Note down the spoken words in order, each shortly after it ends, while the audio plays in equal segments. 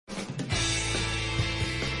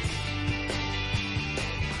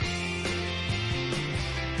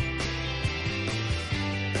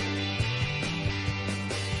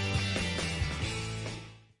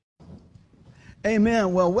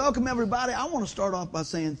Amen. Well, welcome everybody. I want to start off by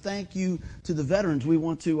saying thank you to the veterans. We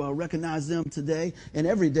want to recognize them today and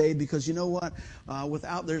every day because you know what?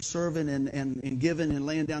 Without their serving and giving and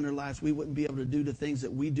laying down their lives, we wouldn't be able to do the things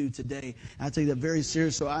that we do today. I take that very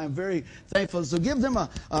serious. So I am very thankful. So give them a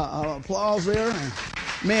applause there. And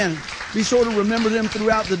man, be sure to remember them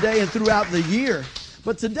throughout the day and throughout the year.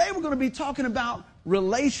 But today we're going to be talking about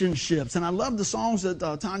relationships. And I love the songs that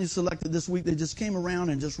Tanya selected this week. They just came around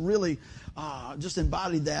and just really just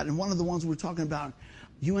embodied that. And one of the ones we're talking about,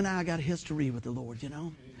 you and I got a history with the Lord, you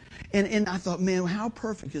know. And I thought, man, how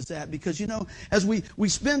perfect is that? Because, you know, as we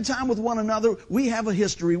spend time with one another, we have a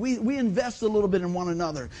history. We invest a little bit in one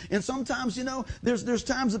another. And sometimes, you know, there's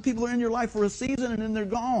times that people are in your life for a season and then they're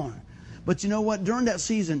gone. But you know what? During that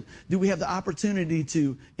season, do we have the opportunity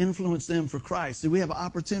to influence them for Christ? Do we have an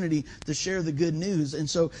opportunity to share the good news? And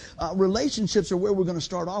so relationships are where we're going to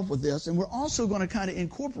start off with this. And we're also going to kind of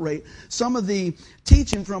incorporate some of the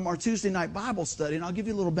teaching from our Tuesday night Bible study. And I'll give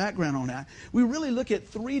you a little background on that. We really look at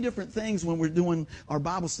three different things when we're doing our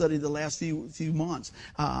Bible study the last few months.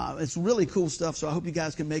 It's really cool stuff. So I hope you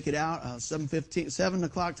guys can make it out 7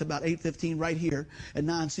 o'clock to about 8:15 right here at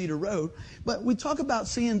 9 Cedar Road. But we talk about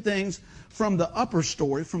seeing things from the upper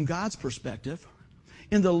story, from God's perspective,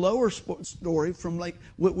 in the lower story, from like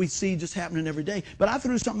what we see just happening every day. But I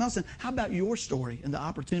threw something else in. How about your story and the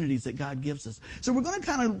opportunities that God gives us? So we're going to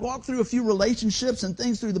kind of walk through a few relationships and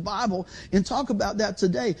things through the Bible and talk about that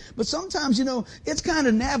today. But sometimes, you know, it's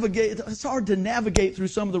hard to navigate through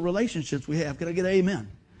some of the relationships we have. Can I get an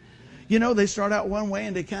amen? You know, they start out one way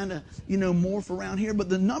and they kind of, you know, morph around here. But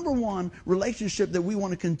the number one relationship that we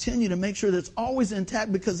want to continue to make sure that's always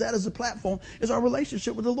intact, because that is the platform, is our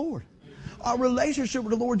relationship with the Lord. Our relationship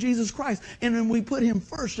with the Lord Jesus Christ. And then we put Him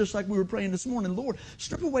first, just like we were praying this morning. Lord,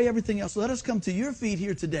 strip away everything else. Let us come to your feet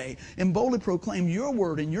here today and boldly proclaim your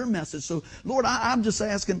word and your message. So, Lord, I'm just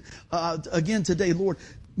asking again today, Lord,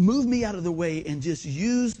 move me out of the way and just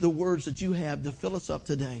use the words that you have to fill us up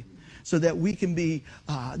today, so that we can be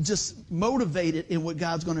just motivated in what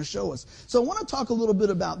God's going to show us. So I want to talk a little bit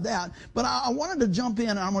about that, but I wanted to jump in,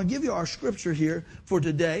 and I'm going to give you our scripture here for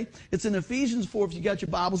today. It's in Ephesians 4. If you got your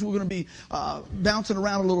Bibles, we're going to be bouncing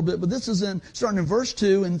around a little bit, but this is starting in verse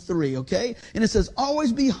 2 and 3, okay? And it says,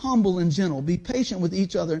 always be humble and gentle, be patient with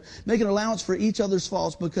each other, make an allowance for each other's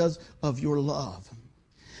faults because of your love.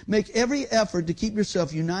 Make every effort to keep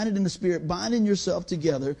yourself united in the Spirit, binding yourself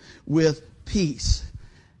together with peace.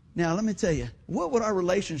 Now, let me tell you, what would our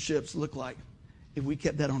relationships look like if we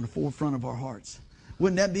kept that on the forefront of our hearts?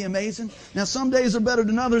 Wouldn't that be amazing? Now, some days are better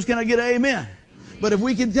than others. Can I get an amen? But if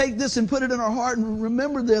we can take this and put it in our heart and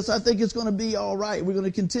remember this, I think it's going to be all right. We're going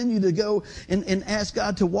to continue to go and ask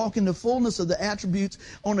God to walk in the fullness of the attributes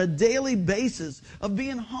on a daily basis of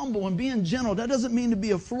being humble and being gentle. That doesn't mean to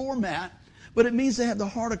be a floor mat, but it means to have the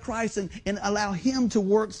heart of Christ and allow Him to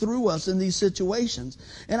work through us in these situations.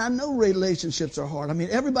 And I know relationships are hard. I mean,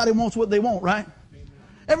 everybody wants what they want, right?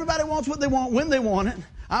 Everybody wants what they want when they want it.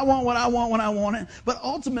 I want what I want when I want it. But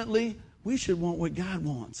ultimately, we should want what God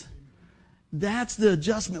wants. That's the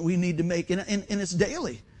adjustment we need to make. And it's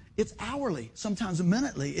daily. It's hourly, sometimes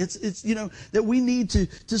minutely. It's you know, that we need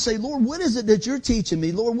to say, Lord, what is it that you're teaching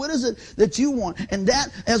me? Lord, what is it that you want? And that,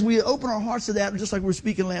 as we open our hearts to that, just like we were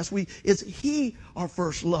speaking last week, it's He our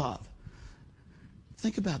first love.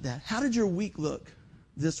 Think about that. How did your week look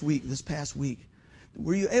this past week?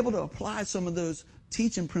 Were you able to apply some of those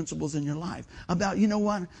teaching principles in your life about, you know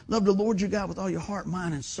what, love the Lord your God with all your heart,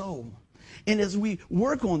 mind, and soul? And as we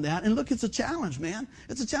work on that, and look, it's a challenge, man.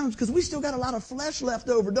 It's a challenge because we still got a lot of flesh left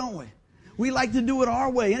over, don't we? We like to do it our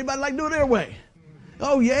way. Anybody like to do it their way?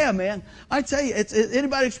 Oh, yeah, man. I tell you,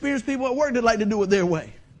 anybody experience people at work that like to do it their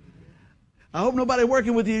way? I hope nobody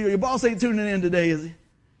working with you, your boss ain't tuning in today, is he?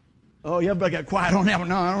 Oh, yeah, everybody got quiet on that one.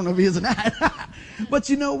 No, I don't know if he is or not. But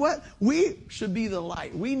you know what? We should be the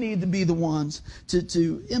light. We need to be the ones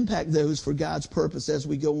to impact those for God's purpose as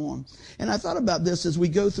we go on. And I thought about this as we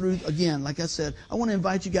go through, again, like I said, I want to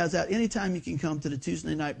invite you guys out. Anytime you can come to the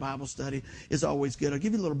Tuesday night Bible study is always good. I'll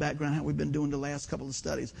give you a little background on how we've been doing the last couple of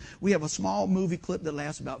studies. We have a small movie clip that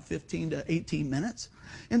lasts about 15 to 18 minutes.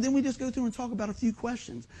 And then we just go through and talk about a few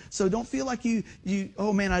questions. So don't feel like you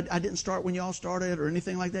oh man, I didn't start when y'all started or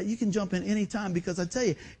anything like that. You can jump in anytime, because I tell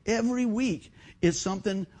you, every week is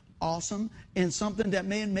something awesome and something that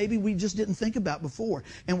maybe we just didn't think about before.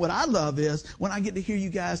 And what I love is when I get to hear you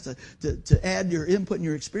guys to add your input and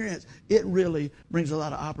your experience, it really brings a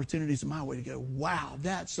lot of opportunities in my way to go, wow,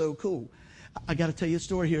 that's so cool. I got to tell you a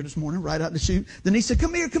story here this morning, right out the chute. Denise said,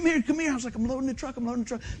 come here. I was like, I'm loading the truck.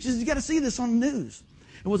 She said, you got to see this on the news.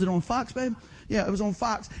 And was it on Fox, babe? Yeah, it was on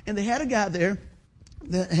Fox. And they had a guy there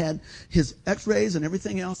that had his x-rays and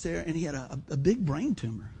everything else there, and he had a big brain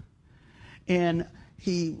tumor. And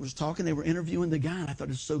he was talking, they were interviewing the guy, and I thought,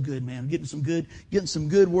 this is so good, man. Getting some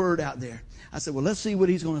good word out there. I said, well, let's see what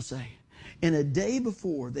he's going to say. And a day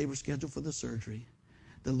before they were scheduled for the surgery,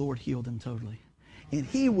 the Lord healed him totally. And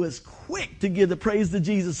he was quick to give the praise to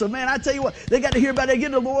Jesus. So, man, I tell you what, they got to hear about it. They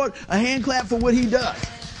give the Lord a hand clap for what he does.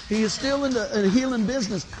 He is still in the healing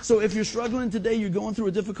business. So if you're struggling today, you're going through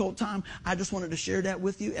a difficult time, I just wanted to share that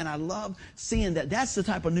with you. And I love seeing that. That's the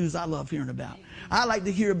type of news I love hearing about. I like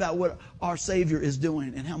to hear about what our Savior is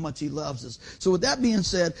doing and how much he loves us. So with that being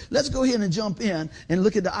said, let's go ahead and jump in and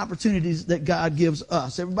look at the opportunities that God gives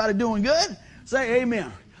us. Everybody doing good? Say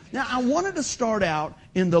amen. Now, I wanted to start out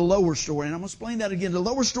in the lower story, and I'm going to explain that again. The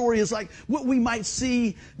lower story is like what we might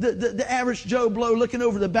see the average Joe Blow looking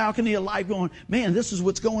over the balcony of life going, man, this is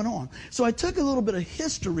what's going on. So I took a little bit of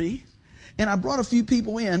history, and I brought a few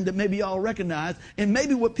people in that maybe y'all recognize, and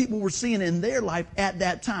maybe what people were seeing in their life at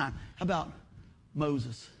that time. How about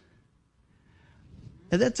Moses?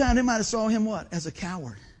 At that time, they might have saw him what? As a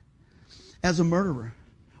coward, as a murderer.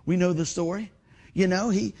 We know the story. You know,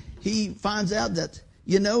 he finds out that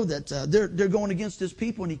they're going against his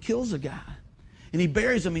people, and he kills a guy, and he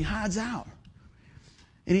buries him. He hides out,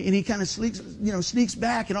 and he kind of sneaks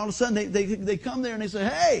back, and all of a sudden they come there and they say,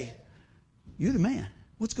 "Hey, you're the man.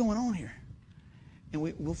 What's going on here?" And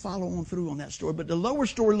we'll follow on through on that story. But the lower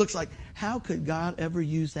story looks like, how could God ever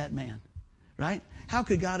use that man, right? How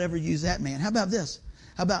could God ever use that man? How about this?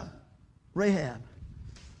 How about Rahab?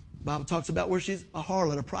 The Bible talks about where she's a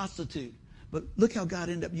harlot, a prostitute. But look how God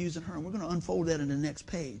ended up using her, and we're going to unfold that in the next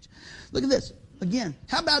page. Look at this. Again,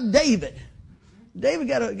 how about David? David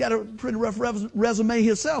got a pretty rough resume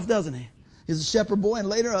himself, doesn't he? He's a shepherd boy and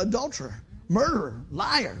later an adulterer, murderer,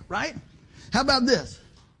 liar, right? How about this?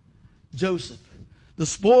 Joseph, the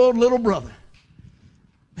spoiled little brother.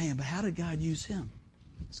 Man, but how did God use him?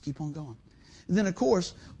 Let's keep on going. And then, of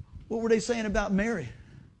course, what were they saying about Mary?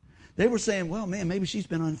 They were saying, well, man, maybe she's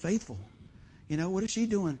been unfaithful. You know, what is she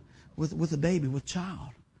doing with a baby, with child?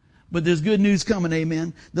 But there's good news coming,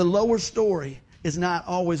 amen. The lower story is not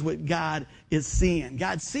always what God is seeing.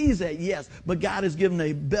 God sees that, yes, but God has given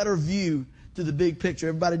a better view to the big picture.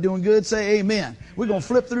 Everybody doing good? Say amen. We're going to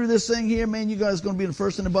flip through this thing here, man. You guys are going to be the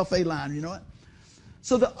first in the buffet line, you know what?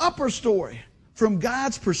 So the upper story, from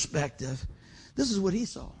God's perspective, this is what he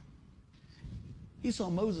saw. He saw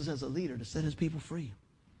Moses as a leader to set his people free.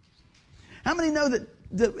 How many know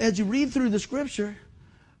that as you read through the scripture,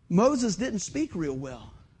 Moses didn't speak real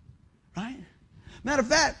well, right? Matter of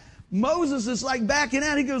fact, Moses is like backing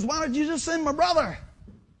out. He goes, why don't you just send my brother,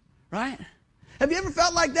 right? Have you ever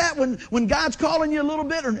felt like that when God's calling you a little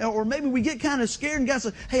bit, or maybe we get kind of scared and God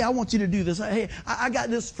says, hey, I want you to do this. Hey, I got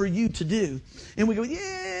this for you to do. And we go,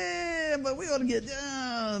 yeah, but we ought to get,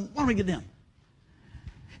 why don't we get them?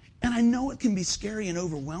 And I know it can be scary and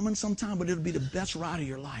overwhelming sometimes, but it'll be the best ride of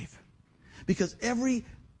your life. Because every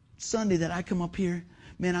Sunday that I come up here,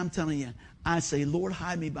 man, I'm telling you, I say, Lord,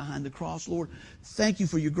 hide me behind the cross. Lord, thank you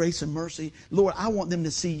for your grace and mercy. Lord, I want them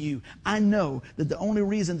to see you. I know that the only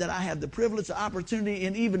reason that I have the privilege, the opportunity,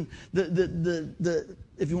 and even the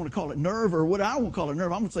if you want to call it nerve, or what I won't call it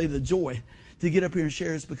nerve, I'm going to say the joy to get up here and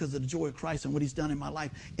share is because of the joy of Christ and what he's done in my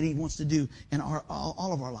life and he wants to do in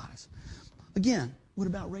all of our lives. Again, what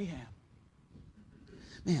about Rahab?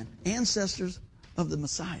 Man, ancestors of the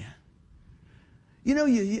Messiah. You know,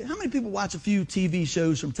 how many people watch a few TV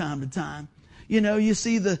shows from time to time? You know, you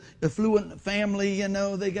see the affluent family, you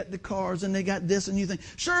know, they got the cars and they got this, and you think,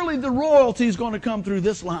 surely the royalty is going to come through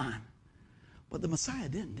this line. But the Messiah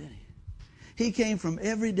didn't, did he? He came from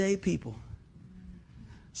everyday people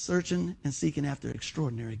searching and seeking after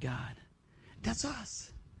extraordinary God. That's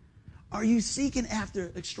us. Are you seeking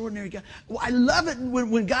after extraordinary God? Well, I love it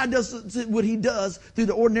when God does what he does through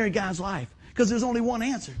the ordinary guy's life, because there's only one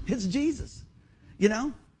answer. It's Jesus. You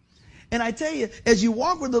know? And I tell you, as you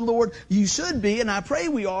walk with the Lord, you should be, and I pray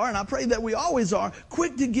we are, and I pray that we always are,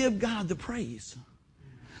 quick to give God the praise.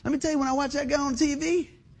 Let me tell you, when I watch that guy on TV,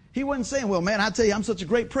 he wasn't saying, well, man, I tell you, I'm such a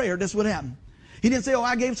great prayer, that's what happened. He didn't say, oh,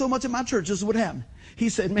 I gave so much in my church, this is what happened. He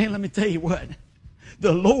said, man, let me tell you what.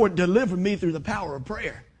 The Lord delivered me through the power of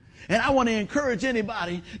prayer. And I want to encourage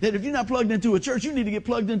anybody that if you're not plugged into a church, you need to get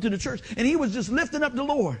plugged into the church. And he was just lifting up the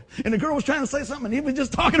Lord. And the girl was trying to say something, and he was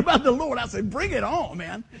just talking about the Lord. I said, bring it on,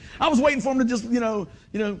 man. I was waiting for him to just,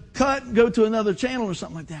 cut and go to another channel or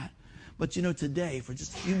something like that. But, today, for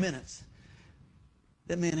just a few minutes,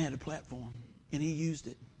 that man had a platform, and he used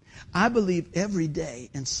it. I believe every day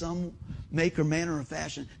in some make or manner or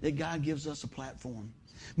fashion that God gives us a platform.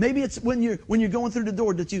 Maybe it's when you're going through the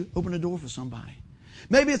door that you open the door for somebody.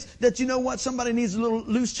 Maybe it's that, you know what, somebody needs a little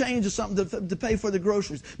loose change or something to pay for the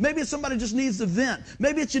groceries. Maybe it's somebody just needs to vent.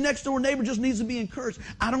 Maybe it's your next door neighbor just needs to be encouraged.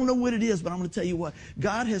 I don't know what it is, but I'm going to tell you what.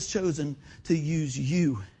 God has chosen to use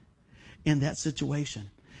you in that situation.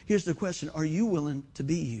 Here's the question. Are you willing to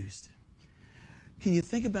be used? Can you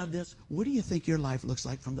think about this? What do you think your life looks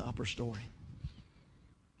like from the upper story?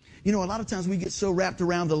 You know, a lot of times we get so wrapped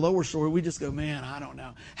around the lower story, we just go, man, I don't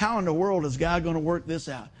know. How in the world is God going to work this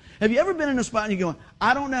out? Have you ever been in a spot and you're going,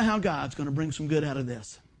 I don't know how God's going to bring some good out of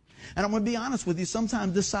this? And I'm going to be honest with you,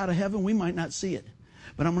 sometimes this side of heaven, we might not see it.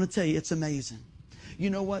 But I'm going to tell you, it's amazing.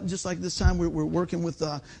 You know what? Just like this time we're working with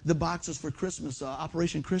the boxers for Christmas,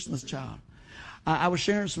 Operation Christmas Child. I was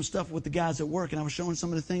sharing some stuff with the guys at work, and I was showing some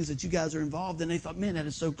of the things that you guys are involved in. They thought, man, that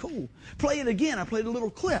is so cool. Play it again. I played a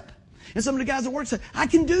little clip. And some of the guys at work said, I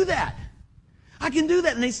can do that. I can do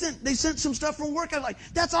that. And they sent some stuff from work. I was like,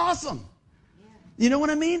 that's awesome. You know what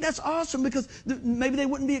I mean? That's awesome because maybe they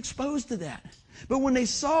wouldn't be exposed to that. But when they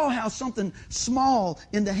saw how something small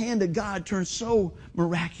in the hand of God turned so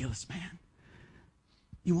miraculous, man,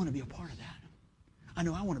 you want to be a part of that. I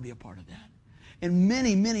know I want to be a part of that. And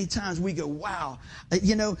many, many times we go, wow.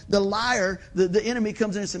 You know, the liar, the enemy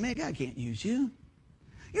comes in and says, man, God can't use you.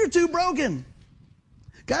 You're too broken.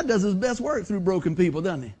 God does his best work through broken people,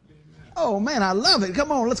 doesn't he? Amen. Oh, man, I love it.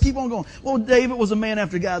 Come on, let's keep on going. Well, David was a man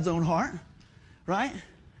after God's own heart, right?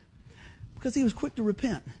 Because he was quick to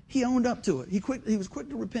repent. He owned up to it. He was quick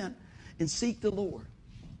to repent and seek the Lord.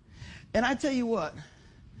 And I tell you what,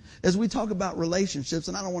 as we talk about relationships,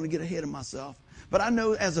 and I don't want to get ahead of myself, but I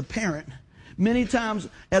know as a parent, many times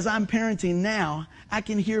as I'm parenting now, I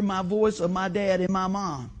can hear my voice of my dad and my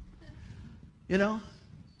mom. You know?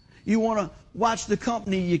 You want to watch the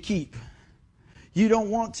company you keep. You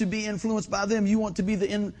don't want to be influenced by them. You want to be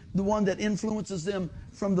the one that influences them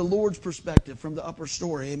from the Lord's perspective, from the upper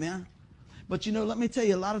story. Amen? But you know, let me tell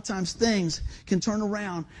you, a lot of times things can turn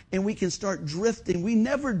around and we can start drifting. We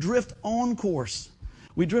never drift on course.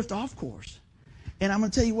 We drift off course. And I'm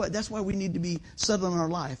going to tell you what, that's why we need to be settling our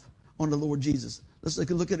life on the Lord Jesus. Let's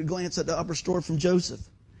look at a glance at the upper story from Joseph.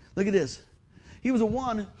 Look at this. He was the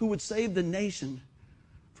one who would save the nation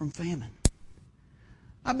from famine.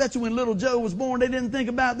 I bet you when little Joe was born, they didn't think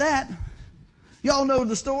about that. Y'all know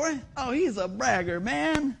the story? Oh, he's a bragger,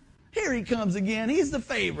 man. Here he comes again. He's the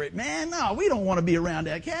favorite, man. No, we don't want to be around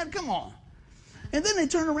that cat. Come on. And then they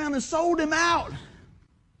turned around and sold him out.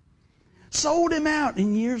 Sold him out.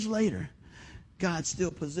 And years later, God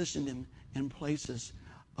still positioned him in places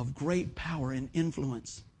of great power and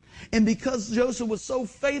influence. And because Joseph was so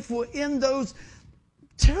faithful in those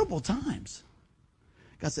terrible times,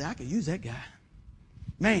 God said, I could use that guy.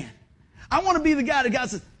 Man, I want to be the guy that God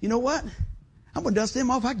says, you know what? I'm going to dust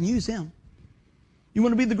him off. I can use him. You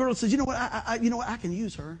want to be the girl that says, you know what? I can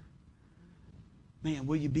use her. Man,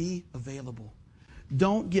 will you be available?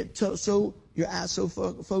 Don't get your eyes so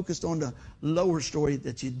focused on the lower story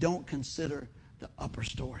that you don't consider the upper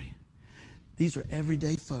story. These are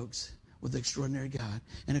everyday folks with extraordinary God.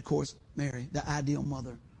 And of course, Mary, the ideal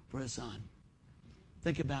mother for his son.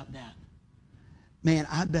 Think about that. Man,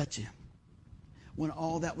 I bet you, when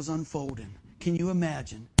all that was unfolding, can you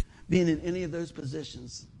imagine being in any of those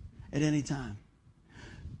positions at any time?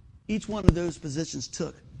 Each one of those positions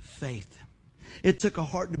took faith. It took a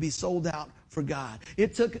heart to be sold out for God.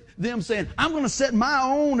 It took them saying, I'm going to set my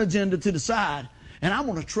own agenda to the side, and I'm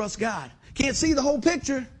going to trust God. Can't see the whole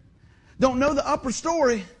picture. Don't know the upper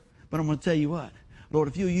story. But I'm going to tell you what. Lord,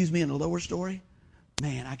 if you'll use me in the lower story,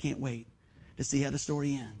 man, I can't wait to see how the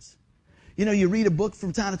story ends. You know, you read a book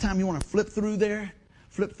from time to time, you want to flip through there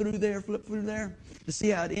to see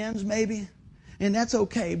how it ends maybe. And that's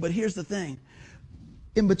okay, but here's the thing.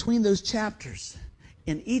 In between those chapters,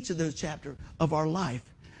 in each of those chapters of our life,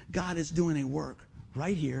 God is doing a work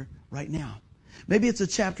right here, right now. Maybe it's a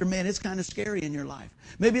chapter, man, it's kind of scary in your life.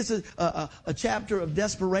 Maybe it's a chapter of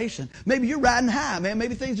desperation. Maybe you're riding high, man.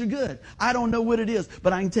 Maybe things are good. I don't know what it is,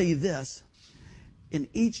 but I can tell you this. In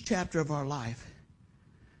each chapter of our life,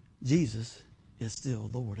 Jesus is still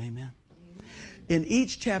Lord. Amen. In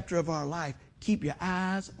each chapter of our life, keep your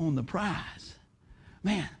eyes on the prize.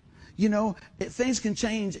 Man, you know, things can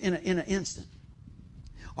change in an instant.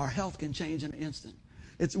 Our health can change in an instant.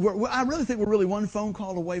 I really think we're really one phone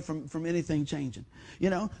call away from anything changing.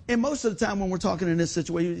 You know, and most of the time when we're talking in this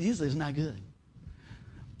situation, usually it's not good.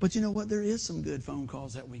 But you know what? There is some good phone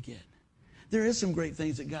calls that we get. There is some great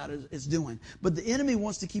things that God is doing. But the enemy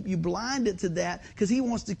wants to keep you blinded to that because he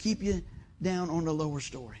wants to keep you down on the lower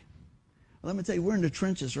story. Well, let me tell you, we're in the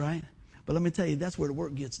trenches, right? But let me tell you, that's where the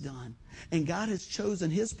work gets done. And God has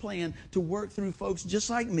chosen his plan to work through folks just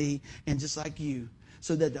like me and just like you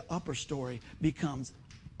so that the upper story becomes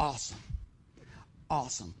awesome.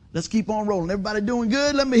 Awesome. Let's keep on rolling. Everybody doing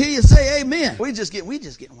good? Let me hear you say amen. We just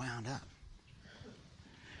getting wound up.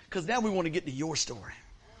 Because now we want to get to your story.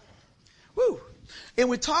 Woo. And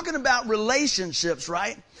we're talking about relationships,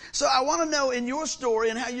 right? So I want to know in your story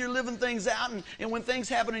and how you're living things out and when things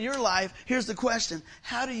happen in your life, here's the question.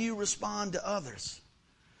 How do you respond to others?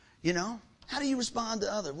 You know? How do you respond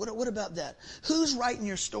to others? What about that? Who's writing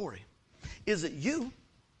your story? Is it you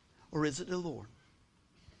or is it the Lord?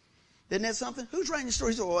 Isn't that something? Who's writing your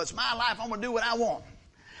story? Well, it's my life. I'm going to do what I want.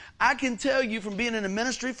 I can tell you from being in the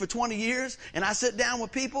ministry for 20 years and I sit down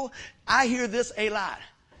with people, I hear this a lot.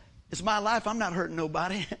 It's my life. I'm not hurting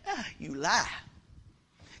nobody. You lie.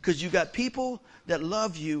 Because you got people that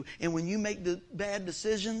love you, and when you make the bad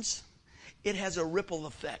decisions, it has a ripple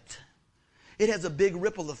effect. It has a big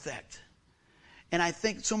ripple effect. And I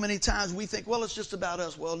think so many times we think, well, it's just about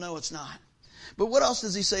us. Well, no, it's not. But what else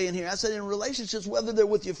does he say in here? I said in relationships, whether they're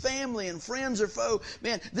with your family and friends or foe,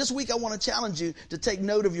 man, this week I want to challenge you to take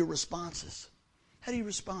note of your responses. How do you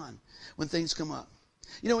respond when things come up?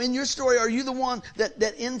 You know, in your story, are you the one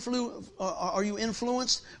are you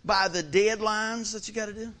influenced by the deadlines that you got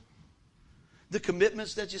to do? The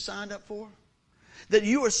commitments that you signed up for? That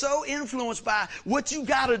you are so influenced by what you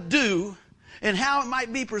got to do and how it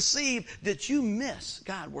might be perceived that you miss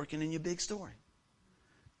God working in your big story.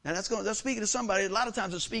 Now that's speaking to somebody. A lot of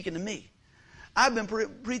times it's speaking to me. I've been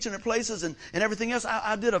preaching at places and everything else.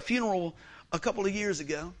 I did a funeral a couple of years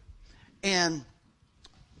ago, and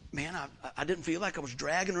man, I didn't feel like I was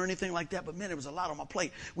dragging or anything like that, but man, it was a lot on my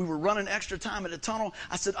plate. We were running extra time at the tunnel.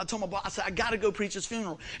 I told my boss, I got to go preach his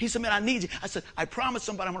funeral. He said, man, I need you. I said, I promised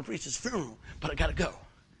somebody I'm going to preach his funeral, but I got to go.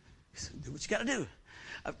 He said, do what you got to do.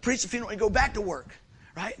 I preach the funeral and go back to work,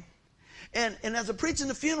 right? And as I'm preaching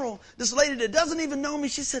the funeral, this lady that doesn't even know me,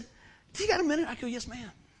 she said, do you got a minute? I go, yes,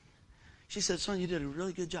 ma'am. She said, son, you did a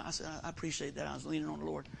really good job. I said, I appreciate that. I was leaning on the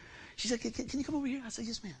Lord. She said, can you come over here? I said,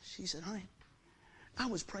 yes, ma'am. She said, honey, I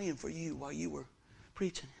was praying for you while you were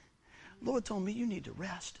preaching. Lord told me you need to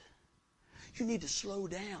rest. You need to slow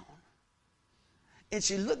down. And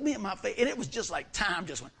she looked me in my face, and it was just like time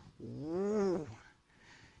just went, whoa.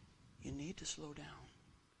 You need to slow down.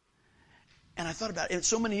 And I thought about it. And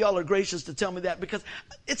so many of y'all are gracious to tell me that because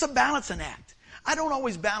it's a balancing act. I don't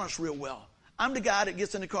always balance real well. I'm the guy that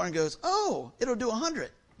gets in the car and goes, oh, it'll do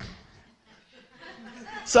 100.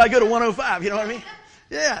 So I go to 105, you know what I mean?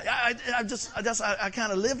 Yeah, I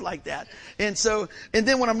kind of live like that. And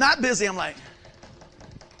then when I'm not busy, I'm like,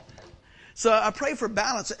 so I pray for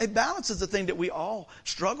balance. Balance is the thing that we all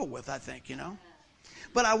struggle with, I think, you know.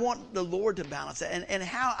 But I want the Lord to balance it. And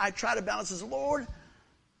how I try to balance is, Lord,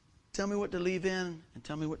 tell me what to leave in and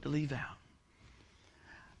tell me what to leave out.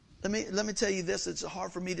 Let me tell you this. It's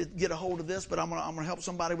hard for me to get a hold of this, but I'm gonna help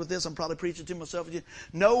somebody with this. I'm probably preaching to myself.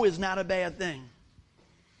 No is not a bad thing.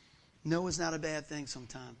 No is not a bad thing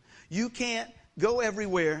sometimes. You can't go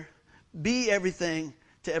everywhere, be everything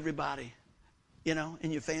to everybody, you know, in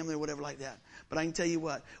your family or whatever like that. But I can tell you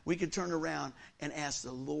what, we could turn around and ask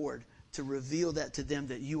the Lord to reveal that to them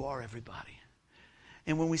that you are everybody.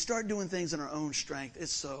 And when we start doing things in our own strength,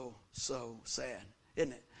 it's so, so sad,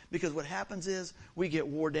 isn't it? Because what happens is we get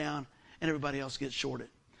wore down and everybody else gets shorted.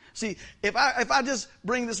 See, if I just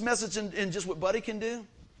bring this message in just what Buddy can do,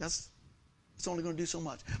 it's only going to do so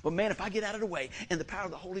much. But man, if I get out of the way and the power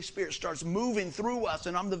of the Holy Spirit starts moving through us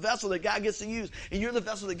and I'm the vessel that God gets to use and you're the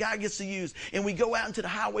vessel that God gets to use and we go out into the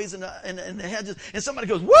highways and the hedges and somebody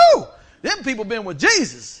goes, woo, them people been with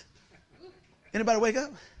Jesus. Anybody wake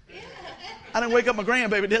up? I didn't wake up my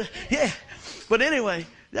grandbaby, did I? Yeah. But anyway,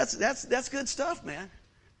 that's good stuff, man.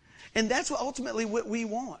 And that's ultimately what we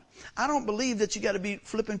want. I don't believe that you got to be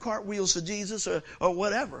flipping cartwheels for Jesus or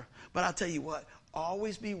whatever. But I'll tell you what,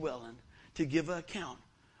 always be willing to give an account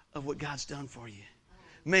of what God's done for you.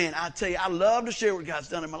 Man, I tell you, I love to share what God's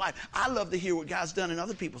done in my life. I love to hear what God's done in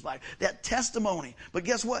other people's life. That testimony. But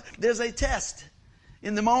guess what? There's a test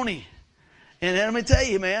in the morning. And let me tell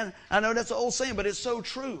you, man, I know that's an old saying, but it's so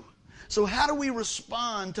true. So how do we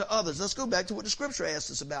respond to others? Let's go back to what the scripture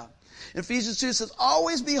asks us about. Ephesians 2 says,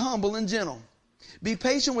 always be humble and gentle. Be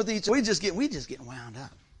patient with each other. We just getting wound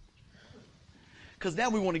up. Because now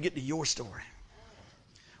we want to get to your story.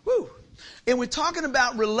 Woo. And we're talking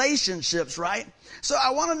about relationships, right? So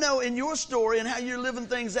I want to know in your story and how you're living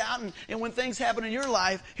things out and when things happen in your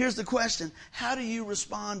life, here's the question. How do you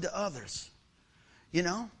respond to others? You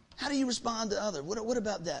know? How do you respond to others? What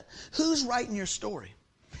about that? Who's writing your story?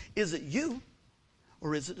 Is it you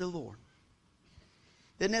or is it the Lord?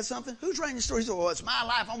 Isn't that something? Who's writing your story? He said, well, it's my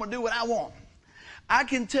life. I'm going to do what I want. I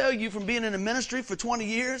can tell you from being in the ministry for 20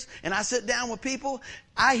 years, and I sit down with people,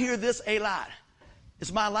 I hear this a lot.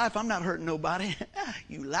 It's my life. I'm not hurting nobody.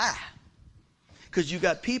 You lie. Because you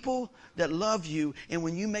got people that love you, and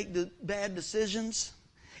when you make the bad decisions,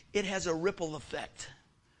 it has a ripple effect.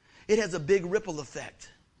 It has a big ripple effect.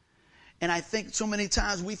 And I think so many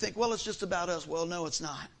times we think, well, it's just about us. Well, no, it's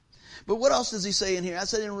not. But what else does he say in here? I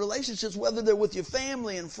said in relationships, whether they're with your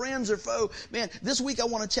family and friends or foe, man, this week I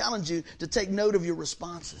want to challenge you to take note of your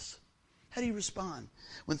responses. How do you respond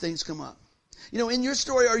when things come up? You know, in your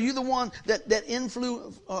story, are you the one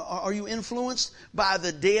are you influenced by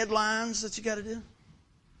the deadlines that you got to do?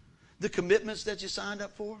 The commitments that you signed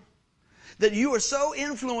up for? That you are so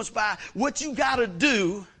influenced by what you got to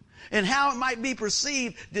do and how it might be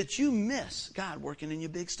perceived that you miss God working in your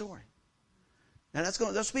big story. Now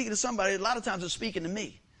that's speaking to somebody. A lot of times it's speaking to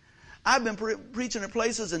me. I've been preaching at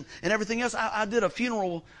places and everything else. I did a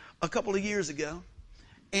funeral a couple of years ago.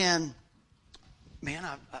 And man,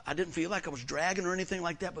 I didn't feel like I was dragging or anything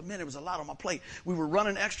like that. But man, it was a lot on my plate. We were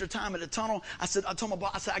running extra time at the tunnel. I told my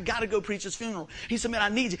boss, I got to go preach his funeral. He said, man, I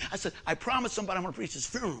need you. I said, I promised somebody I'm going to preach his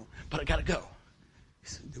funeral, but I got to go. He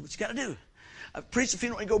said, do what you got to do. I preach the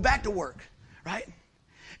funeral and go back to work, right?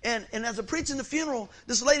 And as I'm preaching the funeral,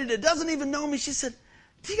 this lady that doesn't even know me, she said,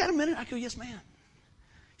 do you got a minute? I go, yes, ma'am.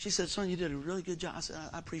 She said, son, you did a really good job. I said,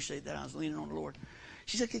 I appreciate that. I was leaning on the Lord.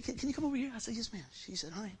 She said, can you come over here? I said, yes, ma'am. She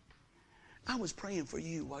said, honey, I was praying for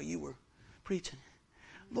you while you were preaching.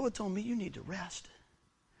 Lord told me you need to rest.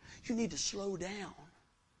 You need to slow down.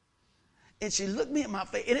 And she looked me in my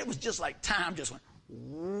face, and it was just like time just went,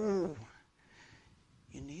 whoa.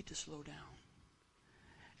 You need to slow down.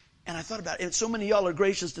 And I thought about it. And so many of y'all are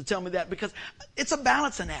gracious to tell me that because it's a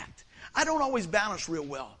balancing act. I don't always balance real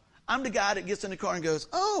well. I'm the guy that gets in the car and goes,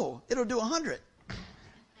 oh, it'll do 100.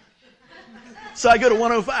 So I go to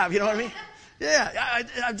 105, you know what I mean? Yeah,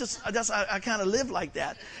 I kind of live like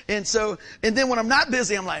that. And then when I'm not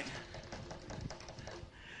busy, I'm like,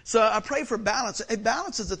 so I pray for balance.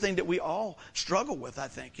 Balance is the thing that we all struggle with, I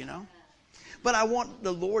think, you know. But I want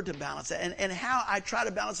the Lord to balance that. And how I try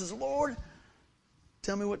to balance is, Lord,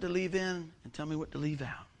 tell me what to leave in and tell me what to leave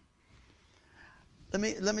out.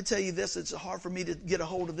 Let me tell you this. It's hard for me to get a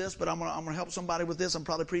hold of this, but I'm gonna help somebody with this. I'm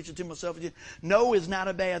probably preaching to myself. No is not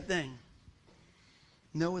a bad thing.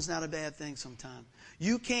 No is not a bad thing sometimes.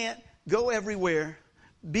 You can't go everywhere,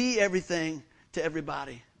 be everything to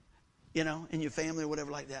everybody, you know, in your family or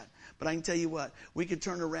whatever like that. But I can tell you what, we could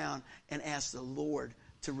turn around and ask the Lord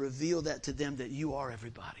to reveal that to them, that you are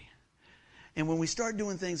everybody. And when we start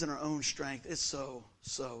doing things in our own strength, it's so,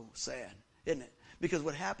 so sad, isn't it? Because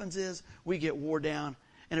what happens is we get wore down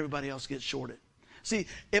and everybody else gets shorted. See,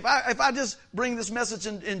 if I just bring this message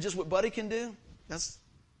in just what Buddy can do, it's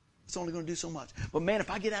only going to do so much. But man,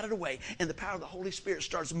 if I get out of the way and the power of the Holy Spirit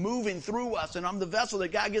starts moving through us, and I'm the vessel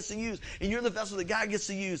that God gets to use, and you're the vessel that God gets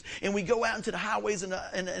to use, and we go out into the highways and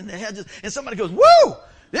the hedges, and somebody goes, woo!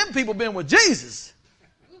 Them people been with Jesus.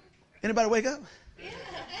 Anybody wake up?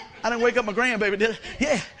 I didn't wake up my grandbaby, did I?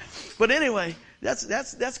 Yeah. But anyway,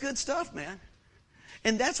 that's good stuff, man.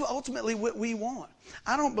 And that's ultimately what we want.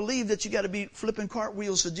 I don't believe that you got to be flipping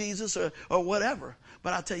cartwheels for Jesus or whatever.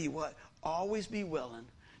 But I'll tell you what, always be willing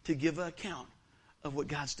to give an account of what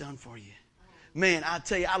God's done for you. Man, I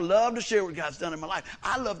tell you, I love to share what God's done in my life.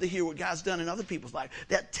 I love to hear what God's done in other people's life.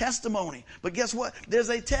 That testimony. But guess what? There's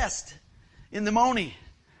a test in the morning.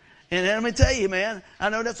 And let me tell you, man, I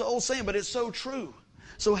know that's an old saying, but it's so true.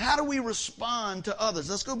 So how do we respond to others?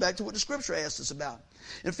 Let's go back to what the scripture asks us about.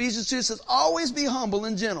 In Ephesians 2 it says, always be humble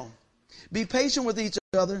and gentle. Be patient with each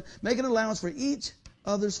other, making allowance for each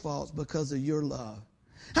other's faults because of your love.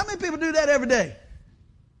 How many people do that every day?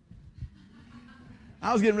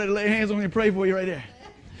 I was getting ready to lay hands on you and pray for you right there.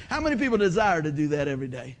 How many people desire to do that every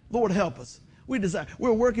day? Lord, help us. We desire. We're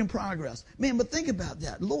a work in progress. Man, but think about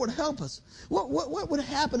that. Lord, help us. What would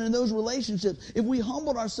happen in those relationships if we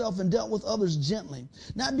humbled ourselves and dealt with others gently?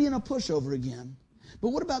 Not being a pushover again. But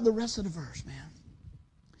what about the rest of the verse, man?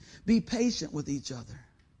 Be patient with each other.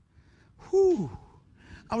 Whew.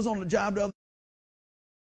 I was on the job the other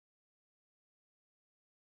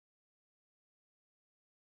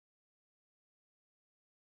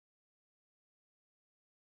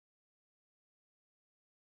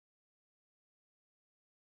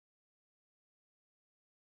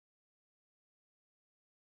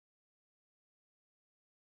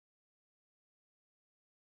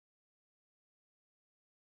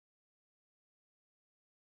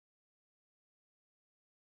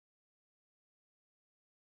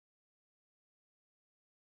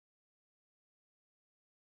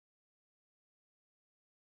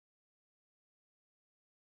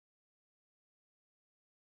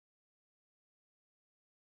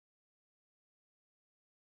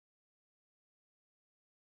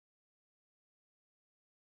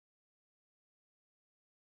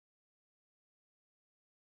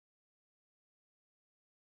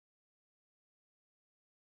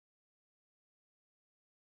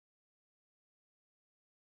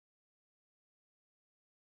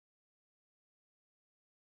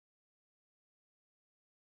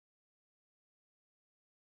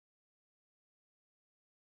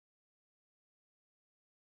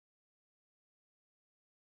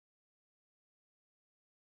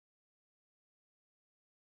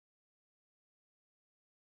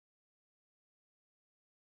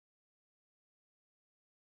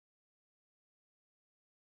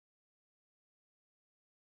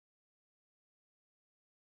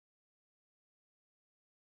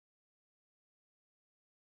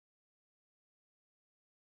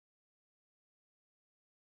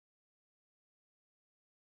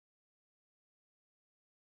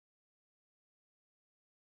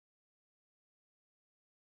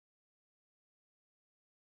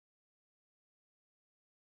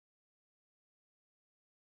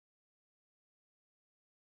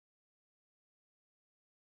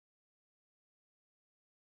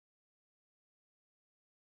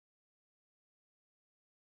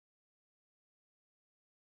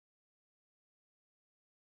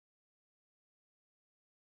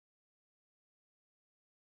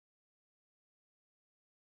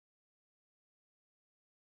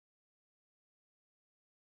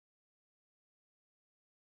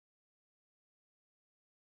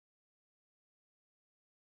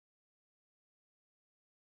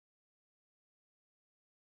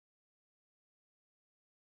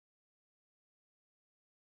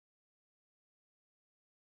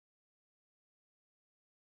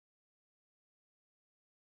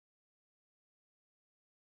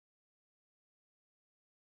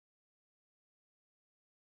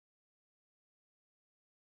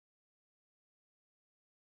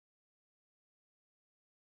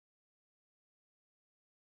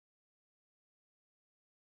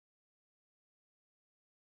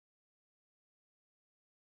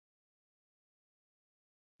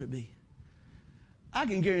it be? I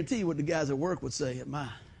can guarantee you what the guys at work would say at my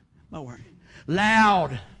work.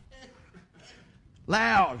 Loud.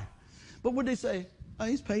 Loud. But would they say, oh,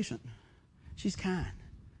 he's patient. She's kind.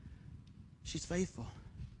 She's faithful.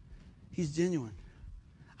 He's genuine.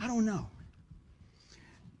 I don't know.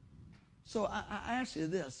 So I ask you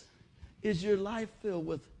this. Is your life filled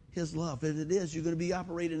with his love? If it is, you're going to be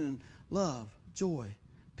operating in love, joy,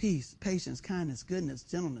 peace, patience, kindness, goodness,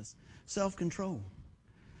 gentleness, self-control.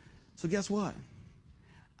 So guess what?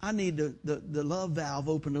 I need the love valve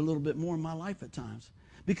opened a little bit more in my life at times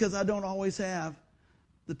because I don't always have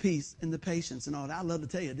the peace and the patience and all that. I love to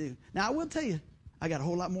tell you, dude. Now, I will tell you, I got a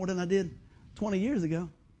whole lot more than I did 20 years ago.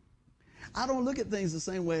 I don't look at things the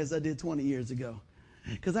same way as I did 20 years ago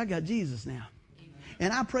because I got Jesus now.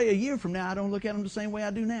 And I pray a year from now I don't look at them the same way I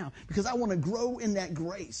do now because I want to grow in that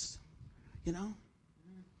grace, you know.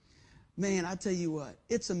 Man, I tell you what,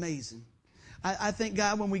 it's amazing. I thank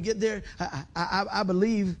God when we get there, I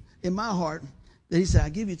believe in my heart that he said, I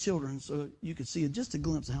give you children so you can see just a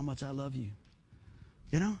glimpse of how much I love you.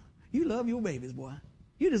 You know, you love your babies, boy.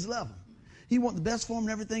 You just love them. You want the best for them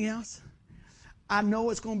and everything else. I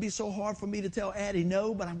know it's going to be so hard for me to tell Addie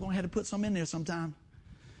no, but I'm going to have to put some in there sometime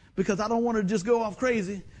because I don't want to just go off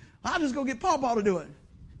crazy. I'll just go get Pawpaw to do it.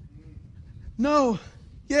 No.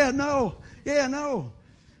 Yeah, no. Yeah, no.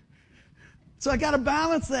 So I got to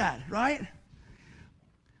balance that, right?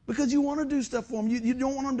 Because you want to do stuff for them. You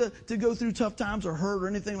don't want them to go through tough times or hurt or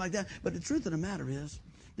anything like that. But the truth of the matter is,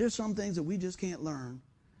 there's some things that we just can't learn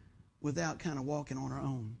without kind of walking on our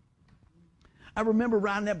own. I remember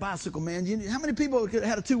riding that bicycle, man. How many people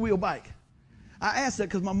had a two-wheel bike? I asked that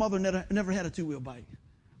because my mother never had a two-wheel bike.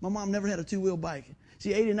 My mom never had a two-wheel bike.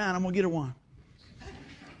 She's 89. I'm going to get her one.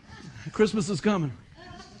 Christmas is coming.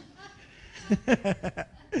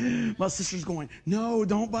 My sister's going, no,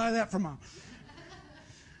 don't buy that for Mom.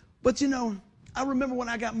 But, you know, I remember when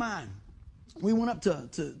I got mine. We went up to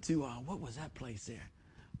what was that place there?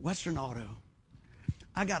 Western Auto.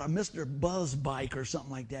 I got a Mr. Buzz bike or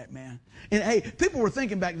something like that, man. And, hey, people were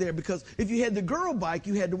thinking back there because if you had the girl bike,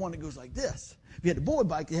 you had the one that goes like this. If you had the boy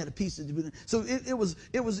bike, you had a piece of so it was,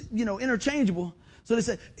 you know, interchangeable. So they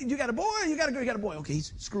said, you got a boy? You got a girl? You got a boy. Okay,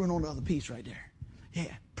 he's screwing on the other piece right there.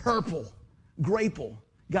 Yeah, purple, grapple.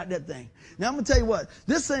 Got that thing. Now, I'm going to tell you what.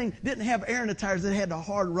 This thing didn't have air in the tires. It had the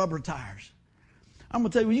hard rubber tires. I'm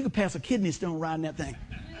going to tell you what. You could pass a kidney stone riding that thing.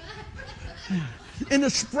 And the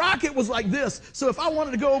sprocket was like this. So if I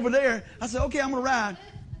wanted to go over there, I said, okay, I'm going to ride.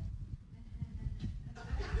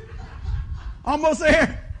 Almost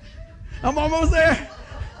there. I'm almost there.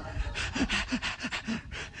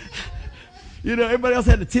 You know, everybody else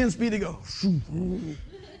had the 10-speed to go.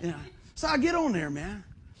 Yeah. So I get on there, man.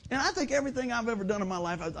 And I think everything I've ever done in my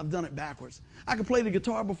life, I've done it backwards. I could play the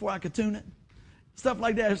guitar before I could tune it. Stuff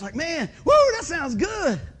like that. It's like, man, woo, that sounds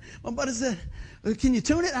good. My buddy said, can you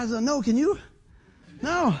tune it? I said, no, can you?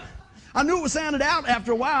 No. I knew it was sounded out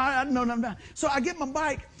after a while. I didn't know nothing about it. So I get my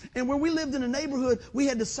bike, and when we lived in a neighborhood, we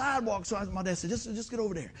had the sidewalk. So my dad said, just get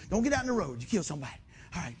over there. Don't get out in the road. You kill somebody.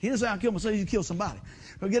 All right. He didn't say I'll kill myself. You kill somebody.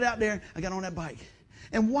 So get out there. I got on that bike.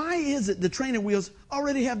 And why is it the training wheels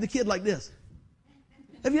already have the kid like this?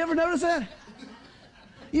 Have you ever noticed that?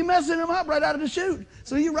 You messing him up right out of the chute.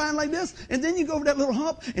 So you're riding like this, and then you go over that little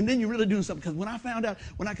hump, and then you're really doing something. Because when I found out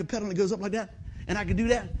when I could pedal and it goes up like that, and I could do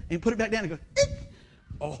that, and put it back down and go, eek!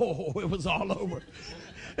 Oh, it was all over.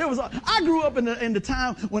 It was. I grew up in the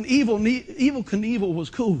time when Evel Knievel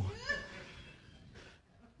was cool.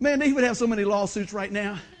 Man, they would have so many lawsuits right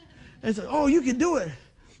now. They said, oh, you can do it.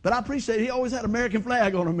 But I appreciate it. He always had American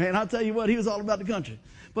flag on him, man. I'll tell you what, he was all about the country.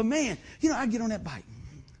 But, man, you know, I get on that bike.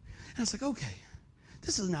 And I was like, okay,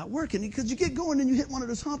 this is not working. Because you get going and you hit one of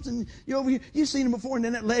those humps and you're over here. You've seen it before, and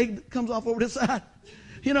then that leg comes off over this side.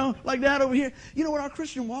 You know, like that over here. You know what? Our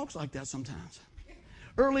Christian walk's like that sometimes.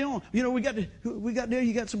 Early on, you know, we got there,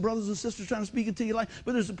 you got some brothers and sisters trying to speak into your life,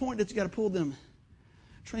 but there's a point that you got to pull them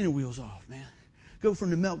training wheels off, man. Go from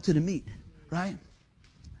the milk to the meat, right?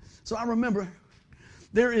 So I remember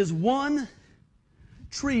there is one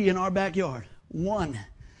tree in our backyard, one.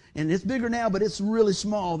 And it's bigger now, but it's really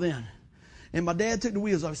small then. And my dad took the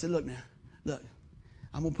wheels off. He said, look now, look,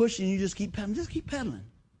 I'm going to push you and you just keep pedaling. Just keep pedaling.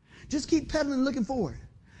 Just keep pedaling and looking forward.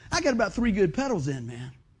 I got about 3 good pedals in,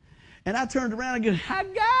 man. And I turned around and go, I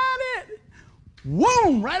got it.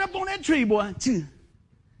 Whoa, right up on that tree, boy.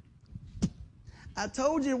 I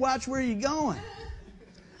told you to watch where you're going.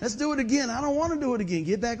 Let's do it again. I don't want to do it again.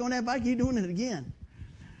 Get back on that bike. You're doing it again.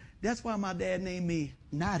 That's why my dad named me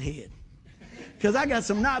Knothead. Because I got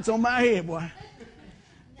some knots on my head, boy.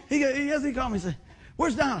 He called me and said,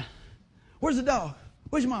 where's Donna? Where's the dog?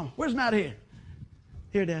 Where's your mama? Where's Knothead?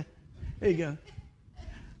 Here, Dad. There you go.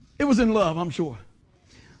 It was in love, I'm sure.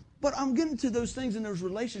 But I'm getting to those things in those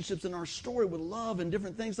relationships in our story with love and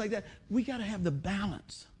different things like that. We got to have the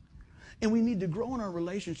balance. And we need to grow in our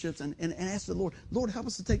relationships and ask the Lord, Lord, help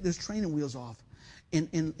us to take those training wheels off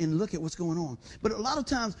and look at what's going on. But a lot of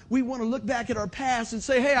times we want to look back at our past and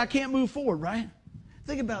say, hey, I can't move forward, right?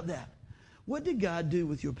 Think about that. What did God do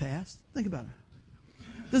with your past? Think about it.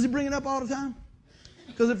 Does he bring it up all the time?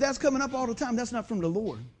 Because if that's coming up all the time, that's not from the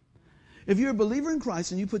Lord. If you're a believer in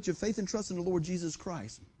Christ and you put your faith and trust in the Lord Jesus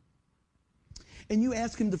Christ, and you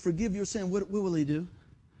ask him to forgive your sin, what will he do?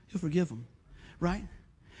 He'll forgive them, right?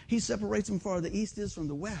 He separates them far the east is from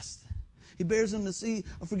the west. He bears them the sea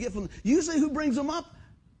of forgetfulness. Usually who brings them up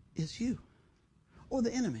is you or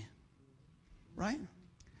the enemy, right?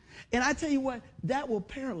 And I tell you what, that will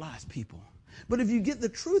paralyze people. But if you get the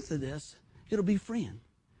truth of this, it'll be freeing.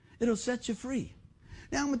 It'll set you free.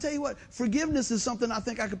 Now, I'm going to tell you what, forgiveness is something I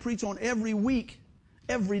think I could preach on every week,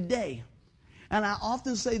 every day. And I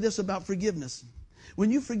often say this about forgiveness.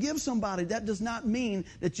 When you forgive somebody, that does not mean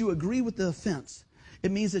that you agree with the offense.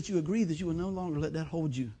 It means that you agree that you will no longer let that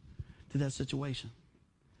hold you to that situation.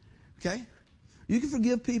 Okay? You can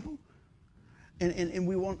forgive people. And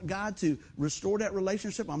we want God to restore that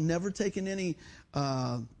relationship. I'm never taking any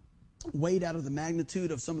weight out of the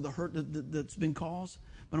magnitude of some of the hurt that's been caused.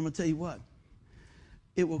 But I'm going to tell you what.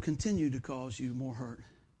 It will continue to cause you more hurt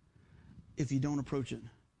if you don't approach it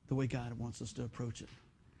the way God wants us to approach it.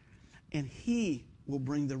 And he will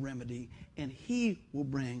bring the remedy, and he will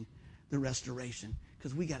bring the restoration,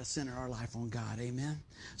 because we got to center our life on God. Amen?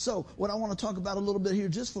 So what I want to talk about a little bit here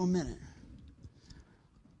just for a minute.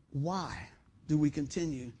 Why do we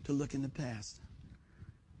continue to look in the past?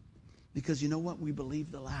 Because you know what? We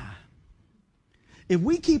believe the lie. If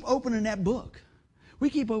we keep opening that book, we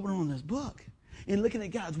keep opening on this book and looking at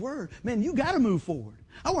God's word, man, you got to move forward.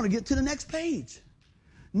 I want to get to the next page.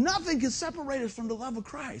 Nothing can separate us from the love of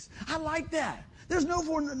Christ. I like that. There's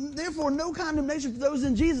therefore no condemnation for those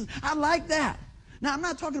in Jesus. I like that. Now, I'm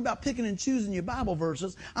not talking about picking and choosing your Bible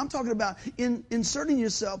verses. I'm talking about inserting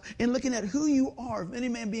yourself and looking at who you are. If any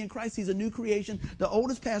man be in Christ, he's a new creation. The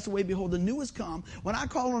old has passed away. Behold, the new has come. When I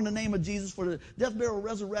call on the name of Jesus for the death, burial,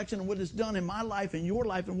 resurrection, and what is done in my life and your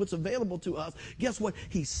life and what's available to us, guess what?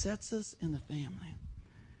 He sets us in the family.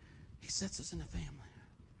 He sets us in the family.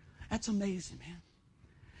 That's amazing, man.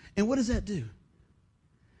 And what does that do?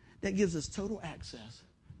 That gives us total access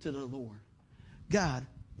to the Lord. God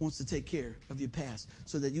wants to take care of your past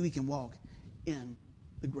so that you can walk in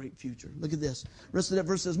the great future. Look at this. The rest of that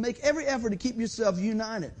verse says, make every effort to keep yourself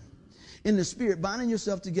united in the Spirit, binding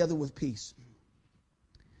yourself together with peace.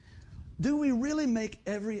 Do we really make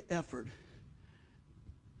every effort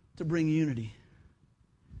to bring unity?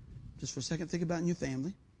 Just for a second, think about in your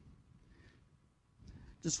family.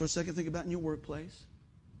 Just for a second, think about in your workplace,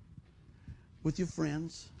 with your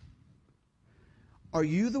friends. Are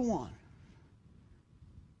you the one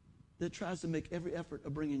that tries to make every effort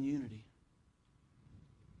of bringing unity?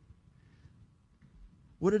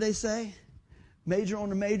 What do they say? Major on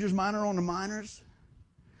the majors, minor on the minors.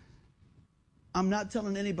 I'm not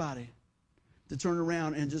telling anybody to turn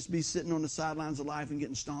around and just be sitting on the sidelines of life and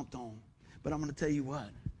getting stomped on. But I'm going to tell you what.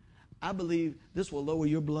 I believe this will lower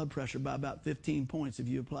your blood pressure by about 15 points if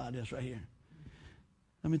you apply this right here.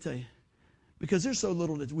 Let me tell you. Because there's so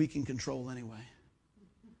little that we can control anyway.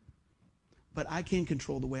 But I can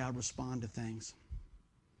control the way I respond to things.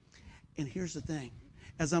 And here's the thing.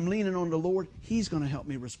 As I'm leaning on the Lord, he's going to help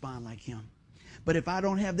me respond like him. But if I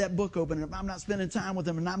don't have that book open, and if I'm not spending time with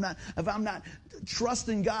him, and if I'm not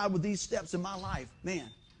trusting God with these steps in my life, man,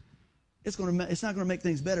 it's not going to make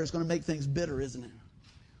things better. It's going to make things bitter, isn't it?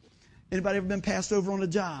 Anybody ever been passed over on a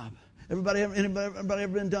job? Anybody ever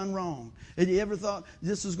been done wrong? Have you ever thought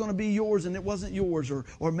this was going to be yours and it wasn't yours?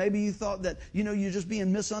 Or maybe you thought that, you're just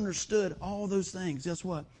being misunderstood. All those things. Guess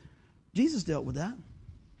what? Jesus dealt with that.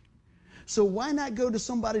 So why not go to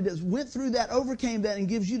somebody that went through that, overcame that, and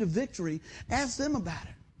gives you the victory? Ask them about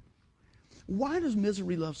it. Why does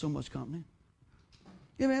misery love so much company?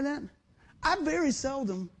 You ever had that? I very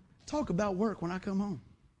seldom talk about work when I come home.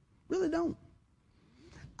 Really don't.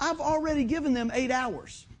 I've already given them 8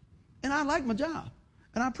 hours. And I like my job.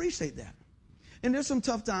 And I appreciate that. And there's some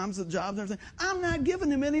tough times at jobs and everything. I'm not giving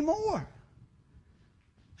them any more.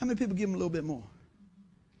 How many people give them a little bit more?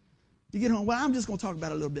 You get home, well, I'm just going to talk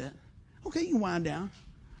about it a little bit. Okay, you can wind down.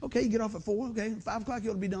 Okay, you get off at 4. Okay, 5 o'clock you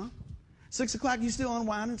ought to be done. 6 o'clock you still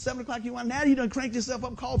unwinding. 7 o'clock you wind. Now you done cranked yourself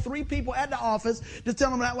up, called 3 people at the office to tell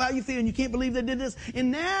them how you feel and you can't believe they did this.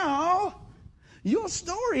 And now your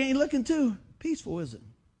story ain't looking too peaceful, is it?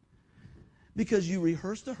 Because you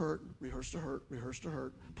rehearse to hurt, rehearse to hurt, rehearse to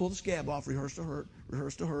hurt, pull the scab off, rehearse to hurt,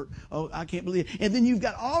 rehearse to hurt. Oh, I can't believe it. And then you've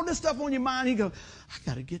got all this stuff on your mind. You go, I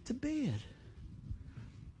got to get to bed.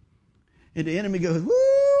 And the enemy goes, woo,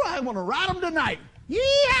 I want to ride them tonight.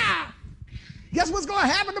 Yeah. Guess what's going to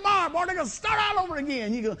happen tomorrow? Boy, they're going to start all over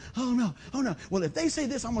again. You go, oh no. Well, if they say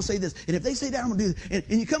this, I'm going to say this. And if they say that, I'm going to do this.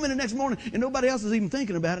 And you come in the next morning and nobody else is even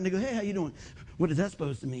thinking about it. And they go, hey, how you doing? What is that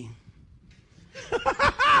supposed to mean?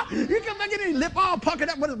 You come back in and your lip all puckered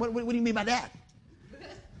up. What do you mean by that?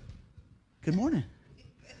 Good morning.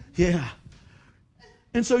 Yeah.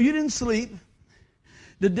 And so you didn't sleep.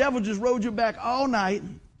 The devil just rode your back all night.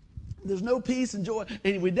 There's no peace and joy.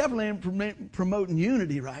 And we definitely ain't promoting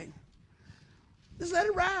unity, right? Just let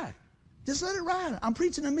it ride. Just let it ride. I'm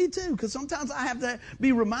preaching to me too, because sometimes I have to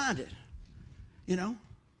be reminded, you know.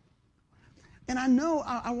 And I know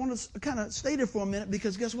I want to kind of stay there for a minute,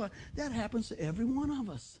 because guess what? That happens to every one of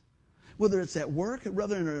us. Whether it's at work,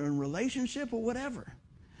 whether in a relationship or whatever.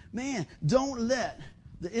 Man, don't let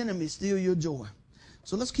the enemy steal your joy.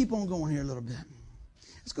 So let's keep on going here a little bit.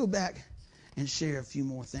 Let's go back and share a few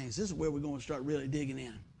more things. This is where we're going to start really digging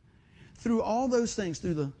in. Through all those things,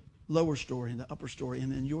 through the lower story and the upper story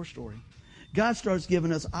and then your story, God starts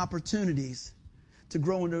giving us opportunities to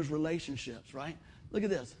grow in those relationships, right? Look at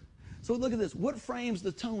this. So look at this. What frames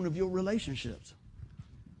the tone of your relationships?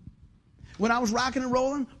 When I was rocking and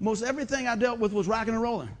rolling, most everything I dealt with was rocking and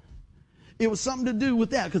rolling. It was something to do with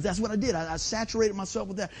that, because that's what I did. I saturated myself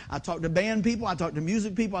with that. I talked to band people. I talked to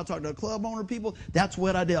music people. I talked to club owner people. That's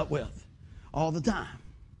what I dealt with all the time.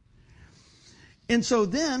 And so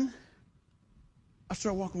then I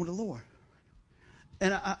started walking with the Lord.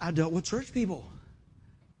 And I dealt with church people.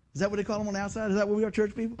 Is that what they call them on the outside? Is that what we are,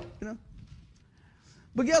 church people? You know?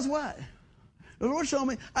 But guess what? The Lord showed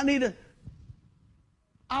me I need to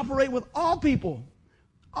operate with all people,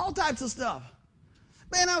 all types of stuff.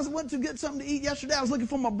 Man, I went to get something to eat yesterday. I was looking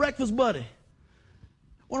for my breakfast buddy.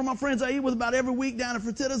 One of my friends I eat with about every week down at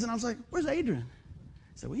Fertitta's, and I was like, where's Adrian?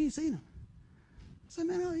 He said, well, you ain't seen him. I said,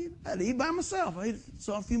 man, I had to eat by myself. I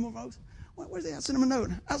saw a few more folks. Where's he? I sent him a note.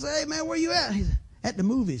 I said, hey, man, where you at? He said, at the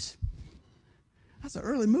movies. That's an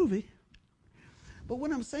early movie. But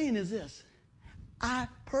what I'm saying is this. I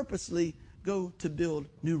purposely go to build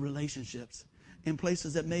new relationships in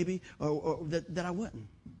places that maybe, or that I wouldn't.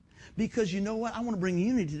 Because you know what? I want to bring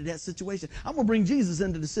unity to that situation. I want to bring Jesus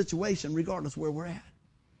into the situation regardless where we're at.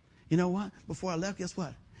 You know what? Before I left, guess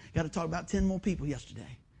what? Got to talk about 10 more people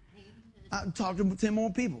yesterday. I talked to 10 more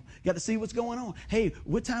people. Got to see what's going on. Hey,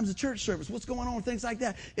 what time's the church service? What's going on? Things like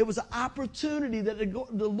that. It was an opportunity that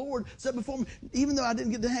the Lord set before me. Even though I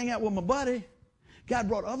didn't get to hang out with my buddy, God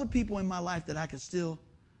brought other people in my life that I could still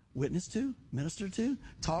witness to, minister to,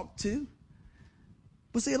 talk to.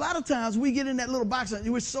 But see, a lot of times we get in that little box and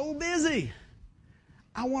we're so busy.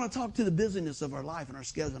 I want to talk to the busyness of our life and our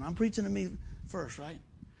schedule. And I'm preaching to me first, right?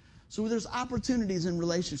 So there's opportunities in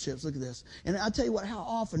relationships. Look at this. And I'll tell you what, how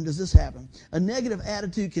often does this happen? A negative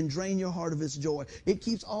attitude can drain your heart of its joy. It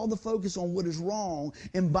keeps all the focus on what is wrong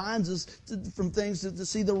and binds us from things to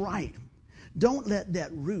see the right. Don't let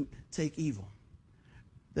that root take evil.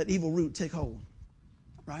 That evil root take hold.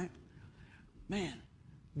 Right? Man,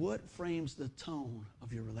 what frames the tone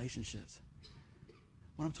of your relationships?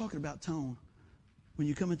 When I'm talking about tone, when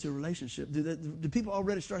you come into a relationship, do people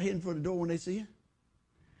already start heading for the door when they see you?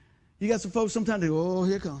 You got some folks sometimes they go, oh,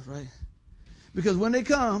 here it comes, right? Because when they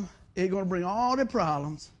come, they're going to bring all their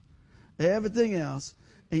problems, everything else,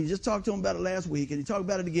 and you just talked to them about it last week, and you talk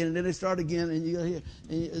about it again, and then they start again, and you go here,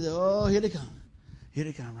 and oh, here they come. Here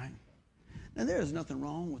they come, right? Now, there is nothing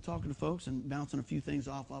wrong with talking to folks and bouncing a few things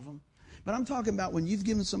off of them. But I'm talking about when you've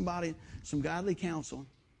given somebody some godly counsel,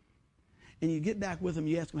 and you get back with them,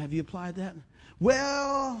 you ask them, have you applied that?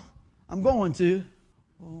 Well, I'm going to.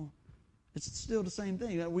 Well, it's still the same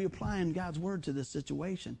thing. We're applying God's word to this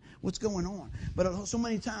situation. What's going on? But so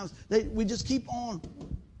many times, we just keep on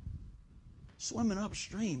swimming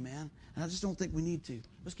upstream, man. And I just don't think we need to.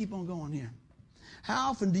 Let's keep on going here. How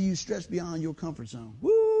often do you stretch beyond your comfort zone?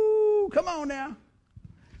 Woo! Come on now.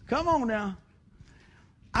 Come on now.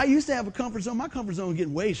 I used to have a comfort zone. My comfort zone is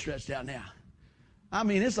getting way stretched out now. I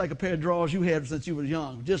mean, it's like a pair of drawers you had since you were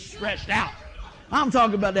young, just stretched out. I'm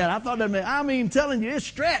talking about that. I thought that meant, telling you, it's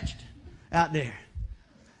stretched out there.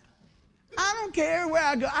 I don't care where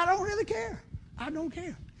I go. I don't really care. I don't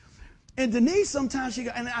care. And Denise, sometimes she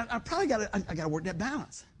got, and I probably got to work that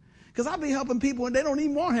balance. Because I'll be helping people and they don't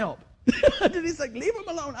even want help. Denise like, leave them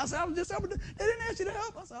alone. I said, I was just helping them. They didn't ask you to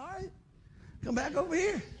help. I said, all right, come back over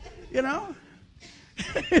here. You know?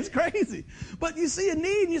 It's crazy. But you see a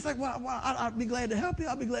need and you're like, well, I'll be glad to help you.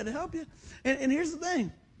 I'll be glad to help you. And here's the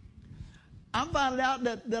thing. I'm finding out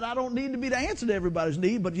that I don't need to be the answer to everybody's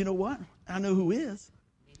need, but you know what? I know who is.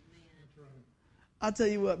 I'll tell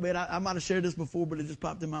you what, man, I might have shared this before, but it just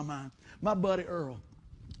popped in my mind. My buddy Earl,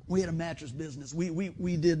 we had a mattress business.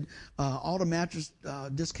 We did all the mattress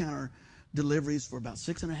discounter deliveries for about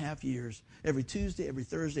 6.5 years, every Tuesday, every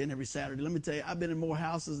Thursday, and every Saturday. Let me tell you, I've been in more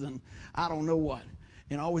houses than I don't know what,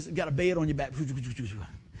 and always got a bed on your back.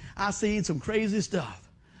 I've seen some crazy stuff.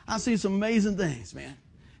 I've seen some amazing things, man.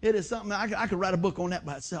 It is something, I could write a book on that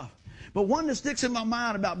by itself. But one that sticks in my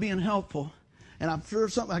mind about being helpful, and I'm sure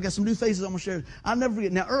I got some new faces I'm going to share. I'll never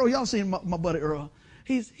forget. Now, Earl, y'all seen my buddy Earl.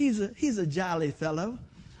 He's a jolly fellow.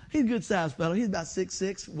 He's a good sized fellow. He's about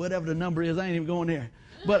 6'6", whatever the number is. I ain't even going there.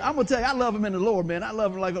 But I'm going to tell you, I love him in the Lord, man. I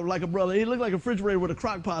love him like a brother. He looked like a refrigerator with a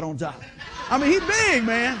crock pot on top. I mean, he's big,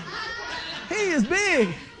 man. He is big.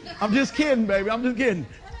 I'm just kidding, baby. I'm just kidding.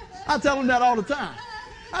 I tell him that all the time.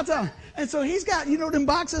 I tell him. And so he's got, them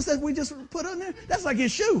boxes that we just put on there. That's like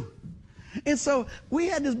his shoe. And so we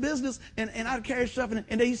had this business, and I'd carry stuff,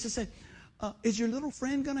 and they used to say, is your little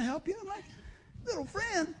friend going to help you? I'm like, little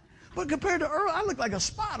friend? But compared to Earl, I look like a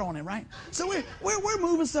spot on him, right? So we're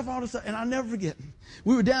moving stuff all this stuff, and I'll never forget.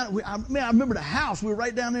 We were down, I remember the house. We were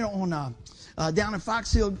right down there on down in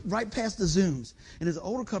Fox Hill, right past the Zooms. And there's an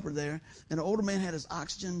older couple there, and the older man had his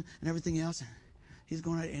oxygen and everything else. And he's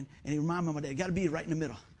going, and he reminded me of my dad, got to be right in the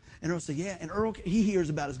middle. And Earl said, yeah. And Earl, he hears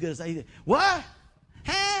about as good as I hear. What?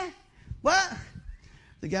 Huh? What?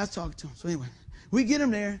 The guy's talking to him. So anyway, we get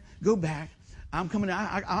him there, go back. I'm coming in.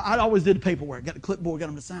 I always did the paperwork, got the clipboard, got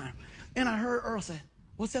him to sign. And I heard Earl say,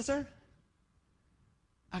 what's that, sir?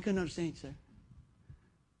 I couldn't understand you, sir.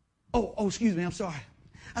 Oh, excuse me, I'm sorry.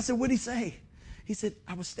 I said, what'd he say? He said,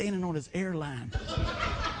 I was standing on his airline.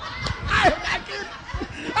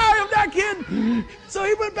 I am not kidding. So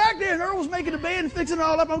he went back there, and Earl was making the bed and fixing it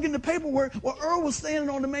all up. I'm getting the paperwork. Well, Earl was standing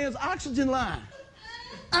on the man's oxygen line.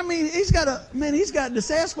 I mean, he's got the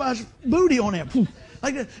Sasquatch booty on there,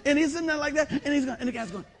 like that, and he's in there like that, and and the guy's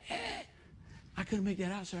going, hey. I couldn't make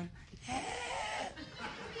that out, sir. Hey.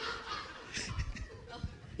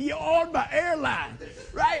 You're on my airline,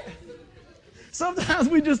 right? Sometimes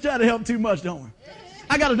we just try to help too much, don't we?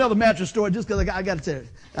 I got another mattress story just because I got to tell it.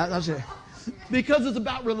 I'll share it. Because it's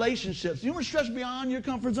about relationships. You want to stretch beyond your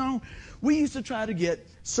comfort zone? We used to try to get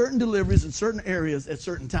certain deliveries in certain areas at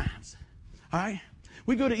certain times. All right?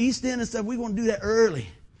 We go to East End and stuff. We want to do that early.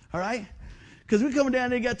 All right? Because we're coming down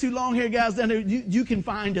there, got two long-haired guys down there. You can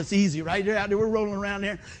find us easy, right? They're out there. We're rolling around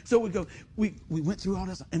there. So we go. We went through all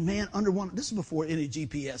this. And, man, this is before any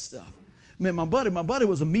GPS stuff. Man, my buddy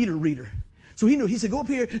was a meter reader. So he knew. He said, go up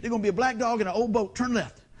here. There's going to be a black dog in an old boat. Turn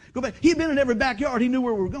left. Go back. He'd been in every backyard. He knew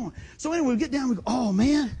where we were going. So anyway, we get down. We go, oh,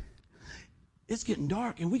 man, it's getting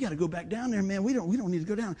dark, and we got to go back down there, man. We don't need to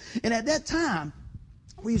go down. And at that time,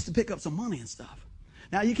 we used to pick up some money and stuff.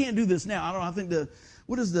 Now, you can't do this now. I think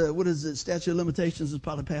what is the statute of limitations is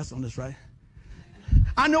probably passed on this, right?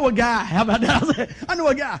 I know a guy. How about that? I know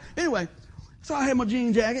a guy. Anyway, so I had my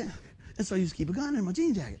jean jacket, and so I used to keep a gun in my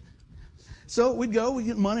jean jacket. So we'd go, we'd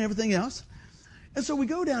get money, everything else. And so we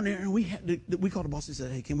go down there, and we called the boss and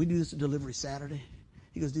said, hey, can we do this delivery Saturday?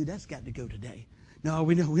 He goes, dude, that's got to go today. No,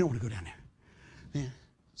 we don't want to go down there. Man,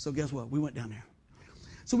 so guess what? We went down there.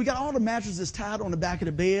 So we got all the mattresses tied on the back of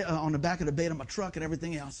the bed, of my truck and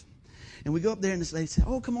everything else. And we go up there, and this lady said,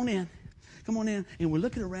 oh, come on in. Come on in. And we're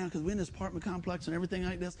looking around because we're in this apartment complex and everything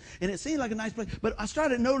like this. And it seemed like a nice place. But I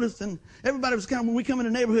started noticing everybody was kind of, when we come in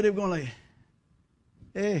the neighborhood, they were going like,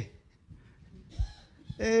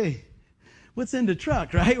 hey. What's in the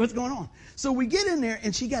truck, right? What's going on? So we get in there,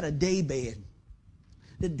 and she got a day bed.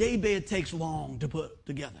 The day bed takes long to put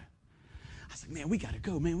together. I said, man, we got to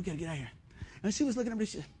go, man. We got to get out of here. And she was looking at me.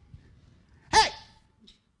 She said, hey,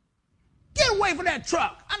 get away from that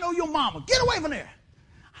truck. I know your mama. Get away from there.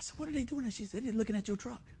 I said, what are they doing? And she said, they're looking at your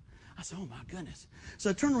truck. I said, oh, my goodness. So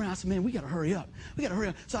I turned around. I said, man, we got to hurry up. We got to hurry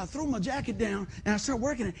up. So I threw my jacket down, and I started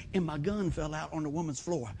working it, and my gun fell out on the woman's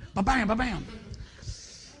floor. Ba-bam, ba-bam.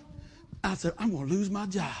 I said, I'm going to lose my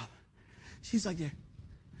job. She's like, yeah,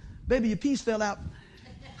 baby, your piece fell out.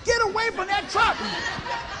 Get away from that truck.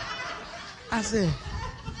 I said,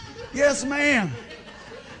 yes, ma'am.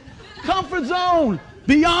 Comfort zone.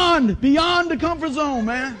 Beyond the comfort zone,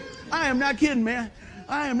 man. I am not kidding, man.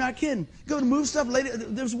 I am not kidding. Go to move stuff. Lady,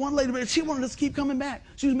 there was one lady, she wanted us to keep coming back.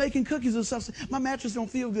 She was making cookies and stuff. My mattress don't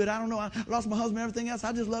feel good. I don't know. I lost my husband and everything else.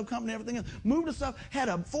 I just love company and everything else. Moved the stuff. Had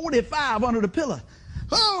a 45 under the pillow.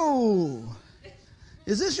 Oh,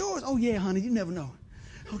 is this yours? Oh, yeah, honey. You never know.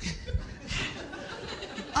 Okay.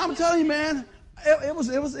 I'm telling you, man, It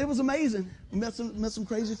was amazing. We met some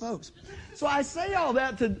crazy folks. So I say all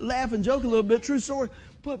that to laugh and joke a little bit, true story.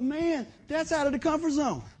 But man, that's out of the comfort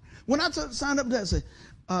zone. When I signed up to that, say,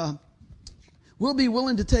 we'll be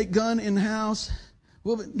willing to take gun in the house.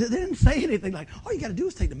 They didn't say anything like, all you got to do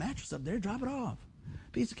is take the mattress up there, drop it off.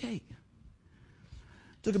 Piece of cake.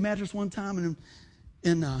 Took a mattress one time,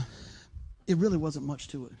 and it really wasn't much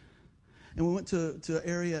to it. And we went to an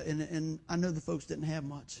area, and I know the folks didn't have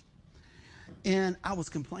much. And I was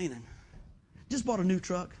complaining. Just bought a new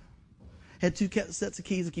truck. Had 2 sets of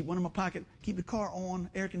keys. I keep one in my pocket. Keep the car on,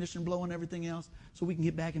 air conditioning blowing, everything else, so we can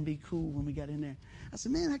get back and be cool when we got in there. I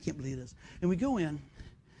said, man, I can't believe this. And we go in,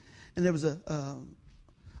 and there was a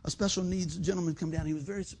special needs gentleman come down. He was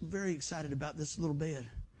very, very excited about this little bed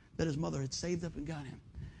that his mother had saved up and got him.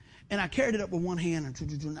 And I carried it up with one hand,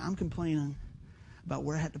 and I'm complaining about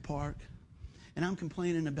where I had to park. And I'm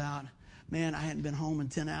complaining about, man, I hadn't been home in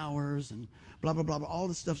 10 hours and blah, blah, blah, blah. All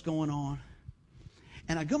this stuff's going on.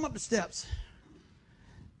 And I come up the steps,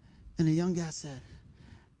 and a young guy said,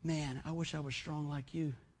 man, I wish I was strong like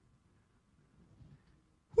you.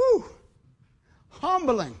 Whew!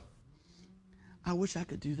 Humbling. I wish I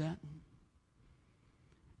could do that.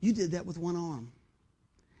 You did that with one arm.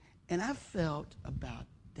 And I felt about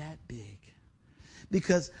that big.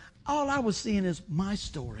 Because all I was seeing is my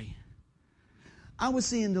story. I was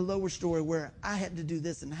seeing the lower story where I had to do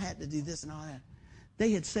this and I had to do this and all that.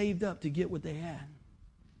 They had saved up to get what they had.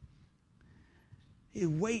 He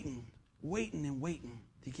was waiting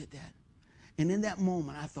to get that. And in that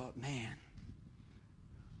moment, I thought, man,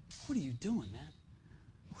 what are you doing, man?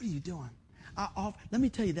 What are you doing? Let me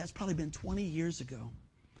tell you, that's probably been 20 years ago.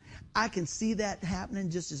 I can see that happening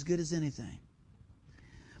just as good as anything.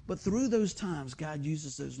 But through those times, God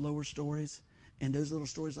uses those lower stories and those little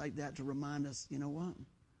stories like that to remind us, you know what?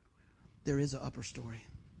 There is an upper story.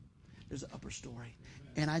 There's an upper story.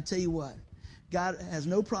 And I tell you what, God has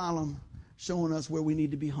no problem showing us where we need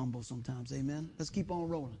to be humble sometimes. Amen? Let's keep on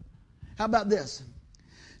rolling. How about this?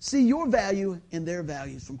 See your value in their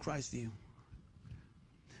values from Christ's view.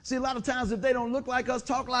 See, a lot of times if they don't look like us,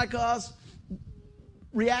 talk like us,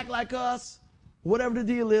 react like us, whatever the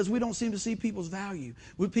deal is, we don't seem to see people's value.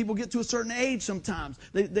 When people get to a certain age sometimes,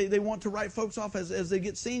 they want to write folks off as they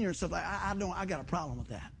get senior and stuff like that. I got a problem with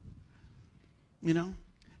that. You know?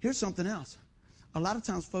 Here's something else. A lot of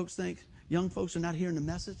times folks think young folks are not hearing the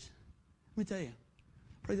message. Let me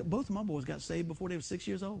tell you, both of my boys got saved before they were 6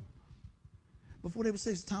 years old. Before they were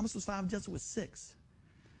 6. Thomas was 5, Jesse was 6.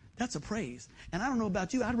 That's a praise. And I don't know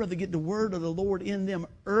about you, I'd rather get the word of the Lord in them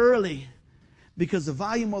early, because the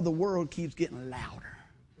volume of the world keeps getting louder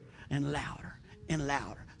and louder and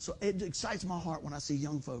louder. So it excites my heart when I see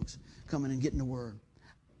young folks coming and getting the word.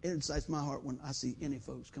 It excites my heart when I see any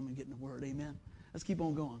folks coming and getting the word. Amen. Let's keep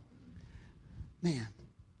on going. Man,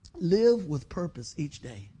 live with purpose each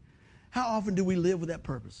day. How often do we live with that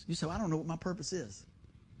purpose? You say, well, I don't know what my purpose is.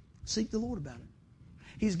 Seek the Lord about it.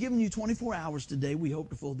 He's given you 24 hours today. We hope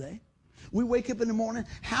the full day. We wake up in the morning.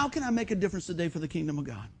 How can I make a difference today for the kingdom of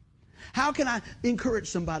God? How can I encourage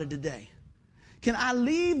somebody today? Can I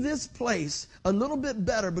leave this place a little bit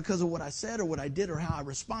better because of what I said or what I did or how I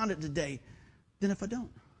responded today than if I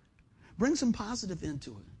don't? Bring some positive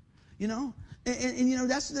into it. You know? And you know,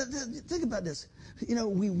 think about this. You know,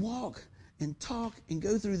 we walk and talk and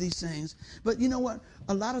go through these things. But you know what?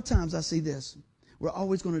 A lot of times I see this. We're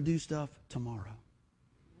always going to do stuff tomorrow.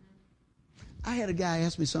 I had a guy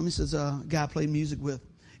ask me something. He says, a guy I played music with.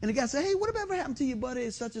 And the guy said, hey, whatever happened to your buddy?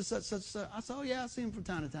 Such and such, such and such. I said, oh, yeah, I see him from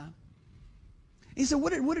time to time. He said,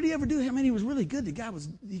 what did he ever do? I mean, he was really good. The guy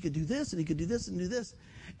he could do this and he could do this and do this.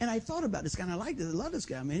 And I thought about this guy and I liked it. I love this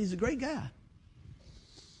guy, man. He's a great guy.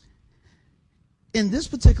 And this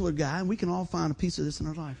particular guy, and we can all find a piece of this in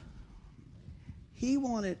our life, he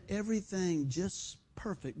wanted everything just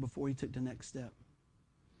perfect before he took the next step.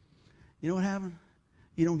 You know what happened?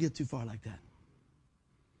 You don't get too far like that.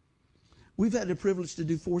 We've had the privilege to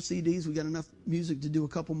do 4 CDs. We got enough music to do a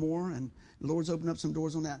couple more, and the Lord's opened up some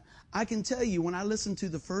doors on that. I can tell you, when I listen to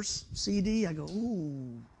the first CD, I go,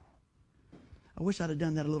 ooh, I wish I'd have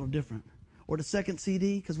done that a little different. Or the second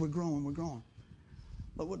CD, because we're growing.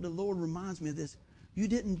 But what the Lord reminds me of this, you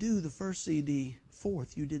didn't do the first CD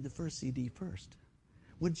fourth. You did the first CD first.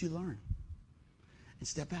 What did you learn? And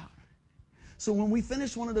step out. So when we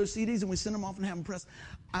finish one of those CDs and we send them off and have them pressed,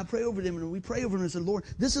 I pray over them and we pray over them and say, Lord,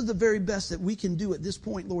 this is the very best that we can do at this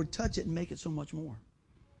point. Lord, touch it and make it so much more.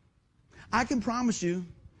 I can promise you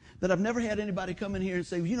that I've never had anybody come in here and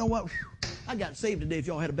say, well, you know what? I got saved today if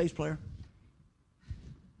y'all had a bass player.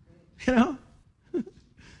 You know?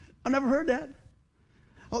 I've never heard that.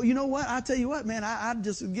 Oh, you know what? I tell you what, man, I'd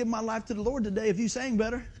just give my life to the Lord today if you sang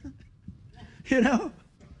better. You know?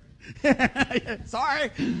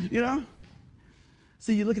 Sorry. You know?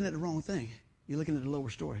 See, you're looking at the wrong thing. You're looking at the lower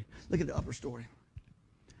story. Look at the upper story.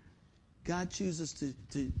 God chooses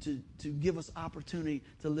to give us opportunity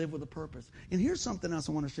to live with a purpose. And here's something else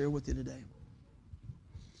I want to share with you today.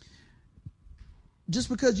 Just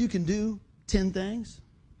because you can do 10 things,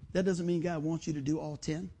 that doesn't mean God wants you to do all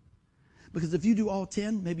 10. Because if you do all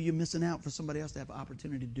 10, maybe you're missing out for somebody else to have an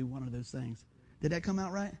opportunity to do one of those things. Did that come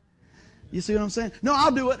out right? You see what I'm saying? No,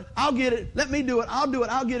 I'll do it. I'll get it. Let me do it. I'll do it.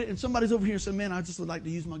 I'll get it. And somebody's over here saying, man, I just would like to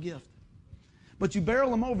use my gift. But you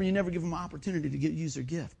barrel them over and you never give them an opportunity to use their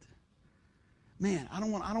gift. Man, I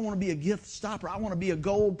don't want to be a gift stopper. I want to be a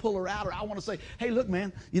gold puller outer. I want to say, hey, look,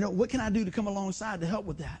 man, what can I do to come alongside to help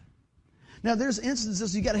with that? Now, there's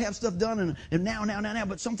instances you got to have stuff done and now.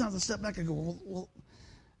 But sometimes I step back and go, well,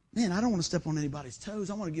 man, I don't want to step on anybody's toes.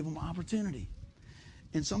 I want to give them an opportunity.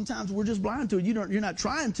 And sometimes we're just blind to it. You're not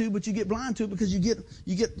trying to, but you get blind to it because you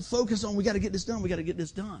get focused on, we got to get this done. We got to get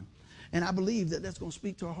this done. And I believe that that's going to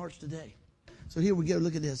speak to our hearts today. So here we go.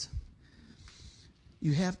 Look at this.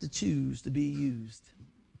 You have to choose to be used.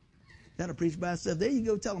 That'll preach by itself. There you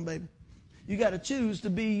go. Tell them, baby. You got to choose to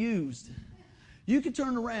be used. You can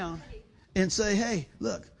turn around and say, hey,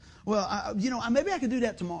 look, well, maybe I could do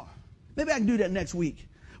that tomorrow. Maybe I can do that next week.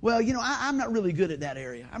 Well, I'm not really good at that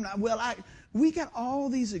area. We got all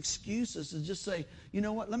these excuses to just say, you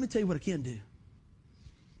know what, let me tell you what I can do.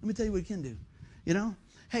 Let me tell you what I can do.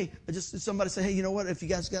 Hey, just somebody say, hey, you know what, if you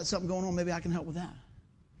guys got something going on, maybe I can help with that.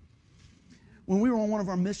 When we were on one of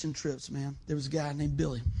our mission trips, man, there was a guy named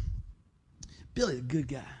Billy. Billy, a good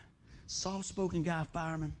guy. Soft-spoken guy,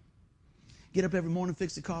 fireman. Get up every morning,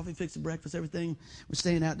 fix the coffee, fix the breakfast, everything. We're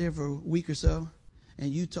staying out there for a week or so.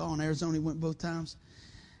 In Utah and Arizona, he went both times.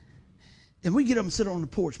 And we get up and sit on the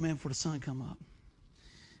porch, man, before the sun come up.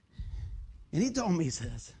 And he told me, he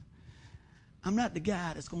says, I'm not the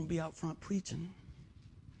guy that's going to be out front preaching.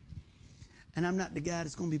 And I'm not the guy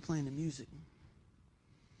that's going to be playing the music.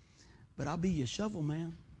 But I'll be your shovel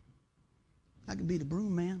man. I can be the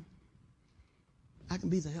broom man. I can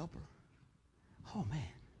be the helper. Oh, man.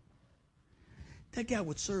 That guy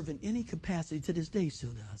would serve in any capacity. To this day, he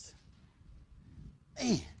still does.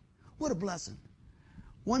 Man, what a blessing.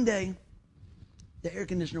 One day, the air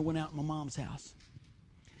conditioner went out in my mom's house.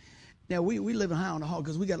 Now, we live in high on the hall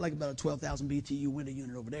because we got like about a 12,000 BTU window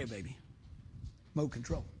unit over there, baby. Remote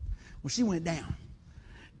control. Well, she went down.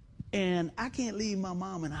 And I can't leave my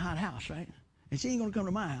mom in a hot house, right? And she ain't going to come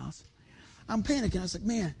to my house. I'm panicking. I was like,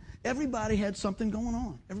 man, everybody had something going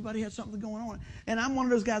on. Everybody had something going on. And I'm one of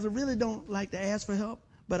those guys that really don't like to ask for help,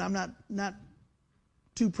 but I'm not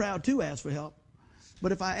too proud to ask for help.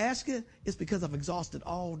 But if I ask it, it's because I've exhausted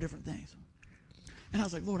all different things. And I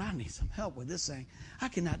was like, Lord, I need some help with this thing. I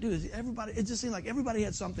cannot do this. It just seemed like everybody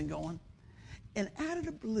had something going. And out of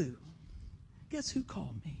the blue, guess who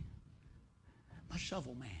called me? My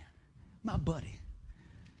shovel man, my buddy.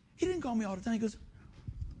 He didn't call me all the time. He goes,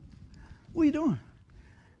 what are you doing?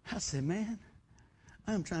 I said, man,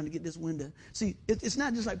 I'm trying to get this window. See, it's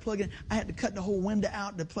not just like plugging. I had to cut the whole window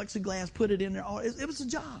out, the plexiglass, put it in there. It was a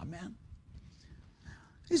job, man.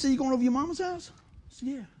 He said, you going over to your mama's house? I said,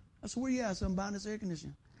 yeah. I said, where you at? I said, I'm buying this air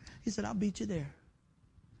conditioner. He said, I'll beat you there.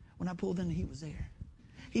 When I pulled in, he was there.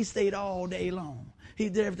 He stayed all day long. He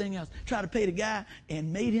did everything else. Tried to pay the guy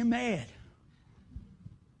and made him mad.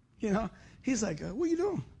 He's like, what are you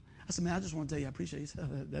doing? I said, man, I just want to tell you I appreciate you. He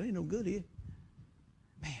said, that ain't no good here.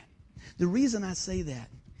 Man, the reason I say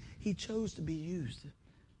that, he chose to be used.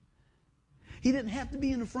 He didn't have to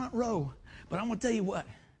be in the front row. But I'm going to tell you what,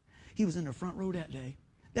 he was in the front row that day.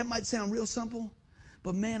 That might sound real simple,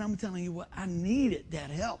 but man, I'm telling you what, I needed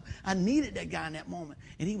that help. I needed that guy in that moment,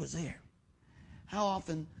 and he was there. How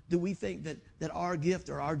often do we think that our gift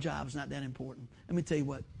or our job is not that important? Let me tell you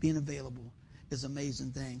what, being available is an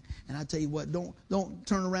amazing thing. And I tell you what, don't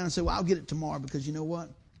turn around and say, well, I'll get it tomorrow, because you know what?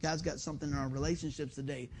 God's got something in our relationships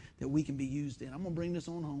today that we can be used in. I'm going to bring this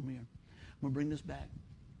on home here. I'm going to bring this back.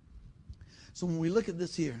 So when we look at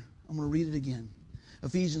this here, I'm going to read it again.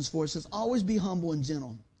 Ephesians 4 says, always be humble and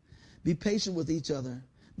gentle. Be patient with each other.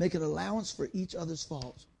 Make an allowance for each other's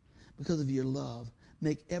faults. Because of your love,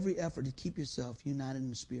 make every effort to keep yourself united in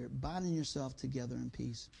the Spirit, binding yourself together in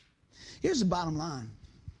peace. Here's the bottom line.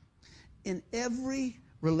 In every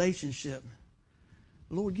relationship,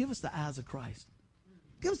 Lord, give us the eyes of Christ.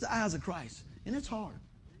 Give us the eyes of Christ. And it's hard.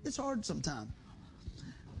 It's hard sometimes.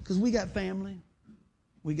 Because we got family.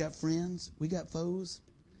 We got friends. We got foes.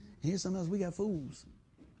 And here sometimes we got fools.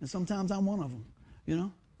 And sometimes I'm one of them.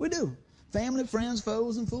 We do. Family, friends,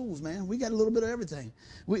 foes, and fools, man. We got a little bit of everything.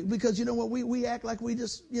 Because you know what? We act like we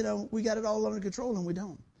just, we got it all under control, and we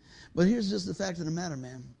don't. But here's just the fact of the matter,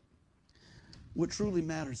 man. What truly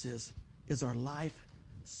matters is our life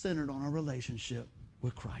centered on our relationship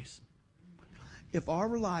with Christ. If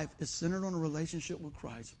our life is centered on a relationship with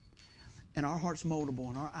Christ, and our heart's moldable,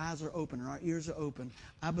 and our eyes are open, and our ears are open,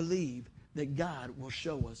 I believe that God will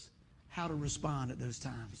show us how to respond at those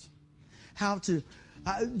times. Do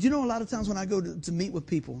you know a lot of times when I go to meet with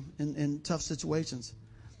people in tough situations,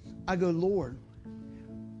 I go, Lord,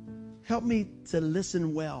 help me to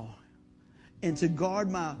listen well and to guard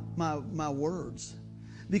my words.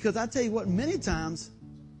 Because I tell you what, many times,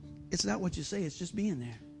 it's not what you say, it's just being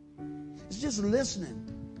there. It's just listening.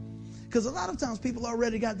 Because a lot of times people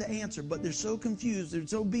already got the answer, but they're so confused, they're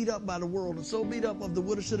so beat up by the world, and so beat up of the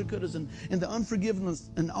woulda, shoulda, couldas, and the unforgiveness,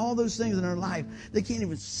 and all those things in their life, they can't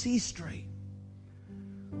even see straight.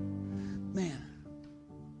 Man,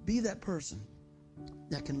 be that person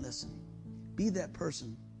that can listen. Be that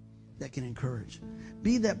person that can encourage.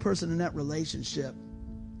 Be that person in that relationship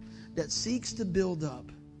that seeks to build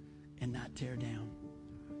up and not tear down.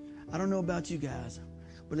 I don't know about you guys,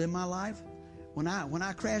 but in my life, when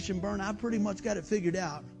I crash and burn, I pretty much got it figured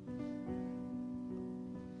out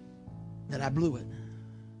that I blew it.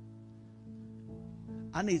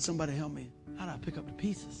 I need somebody to help me. How do I pick up the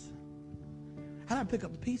pieces? How do I pick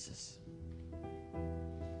up the pieces?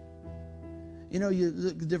 You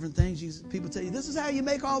look at different things. People tell you, this is how you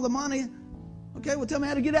make all the money. Okay, well, tell me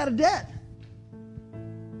how to get out of debt.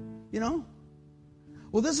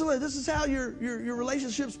 Well, this is how your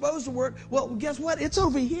relationship's supposed to work. Well, guess what? It's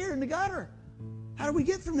over here in the gutter. How do we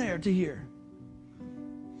get from there to here?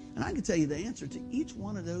 And I can tell you the answer to each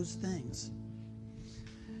one of those things.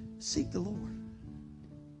 Seek the Lord.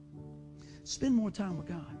 Spend more time with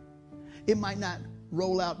God. It might not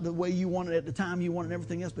roll out the way you want it at the time you want it and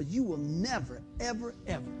everything else, but you will never, ever,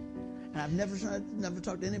 ever, and I've never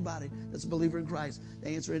talked to anybody that's a believer in Christ to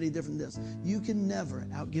answer any different than this. You can never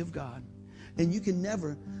outgive God, and you can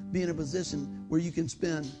never be in a position where you can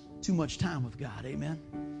spend too much time with God. Amen?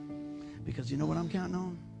 Because you know what I'm counting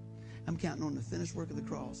on? I'm counting on the finished work of the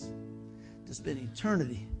cross to spend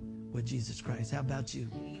eternity with Jesus Christ. How about you?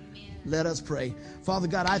 Let us pray. Father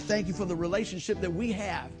God, I thank you for the relationship that we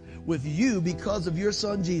have with you because of your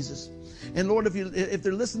son Jesus. And Lord, if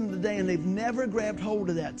they're listening today and they've never grabbed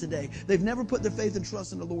hold of that today, they've never put their faith and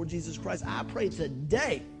trust in the Lord Jesus Christ, I pray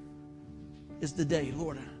today is the day,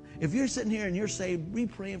 Lord. If you're sitting here and you're saved, be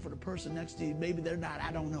praying for the person next to you. Maybe they're not,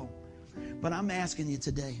 I don't know. But I'm asking you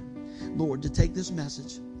today, Lord, to take this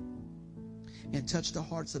message and touch the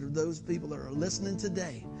hearts of those people that are listening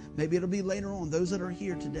today. Maybe it'll be later on, those that are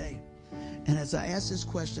here today. And as I ask this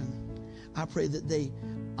question, I pray that they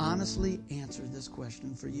honestly answer this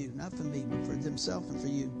question for you, not for me, but for themselves and for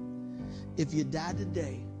you. If you die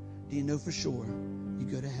today, do you know for sure you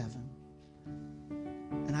go to heaven?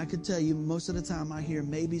 And I could tell you most of the time I hear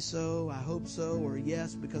maybe so, I hope so, or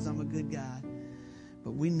yes, because I'm a good guy.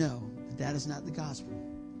 But we know that is not the gospel.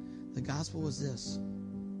 The gospel is this,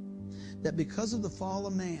 that because of the fall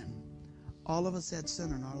of man, all of us had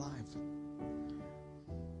sin in our life.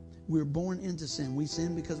 We were born into sin. We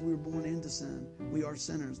sin because we were born into sin. We are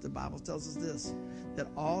sinners. The Bible tells us this, that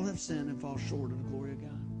all have sinned and fall short of the glory of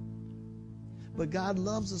God. But God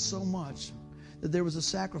loves us so much that there was a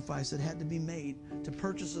sacrifice that had to be made to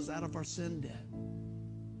purchase us out of our sin debt.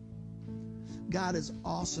 God is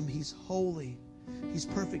awesome. He's holy. He's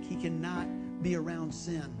perfect. He cannot be around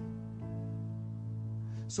sin.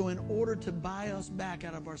 So in order to buy us back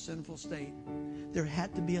out of our sinful state, there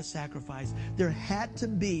had to be a sacrifice. There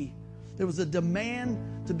was a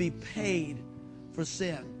demand to be paid for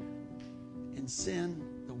sin. And sin,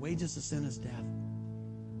 the wages of sin is death.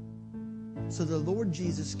 So the Lord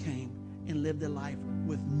Jesus came and lived a life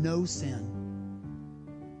with no sin.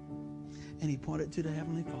 And he pointed to the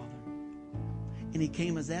Heavenly Father. And he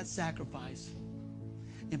came as that sacrifice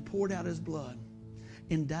and poured out his blood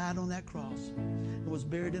and died on that cross and was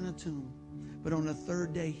buried in a tomb. But on the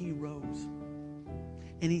third day, he rose.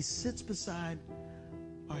 And he sits beside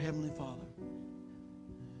our Heavenly Father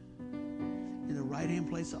in the right-hand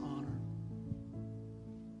place of honor.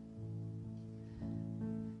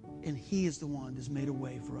 And he is the one that's made a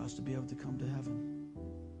way for us to be able to come to heaven.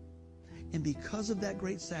 And because of that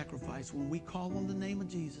great sacrifice, when we call on the name of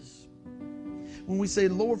Jesus, when we say,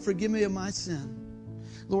 Lord, forgive me of my sin.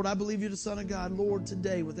 Lord, I believe you're the Son of God. Lord,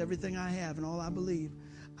 today, with everything I have and all I believe,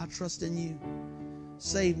 I trust in you.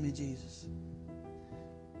 Save me, Jesus.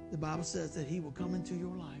 The Bible says that he will come into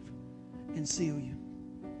your life and seal you.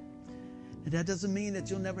 And that doesn't mean that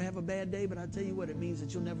you'll never have a bad day, but I tell you what, it means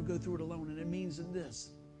that you'll never go through it alone. And it means in this,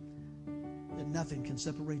 that nothing can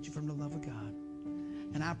separate you from the love of God.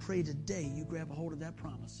 And I pray today you grab a hold of that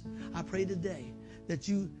promise. I pray today that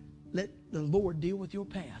you let the Lord deal with your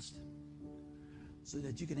past so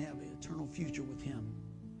that you can have an eternal future with Him.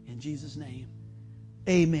 In Jesus' name,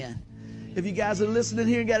 amen. If you guys are listening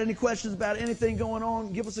here and got any questions about anything going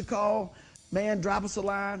on, give us a call. Man, drop us a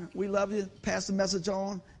line. We love you. Pass the message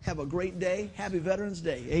on. Have a great day. Happy Veterans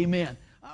Day. Amen.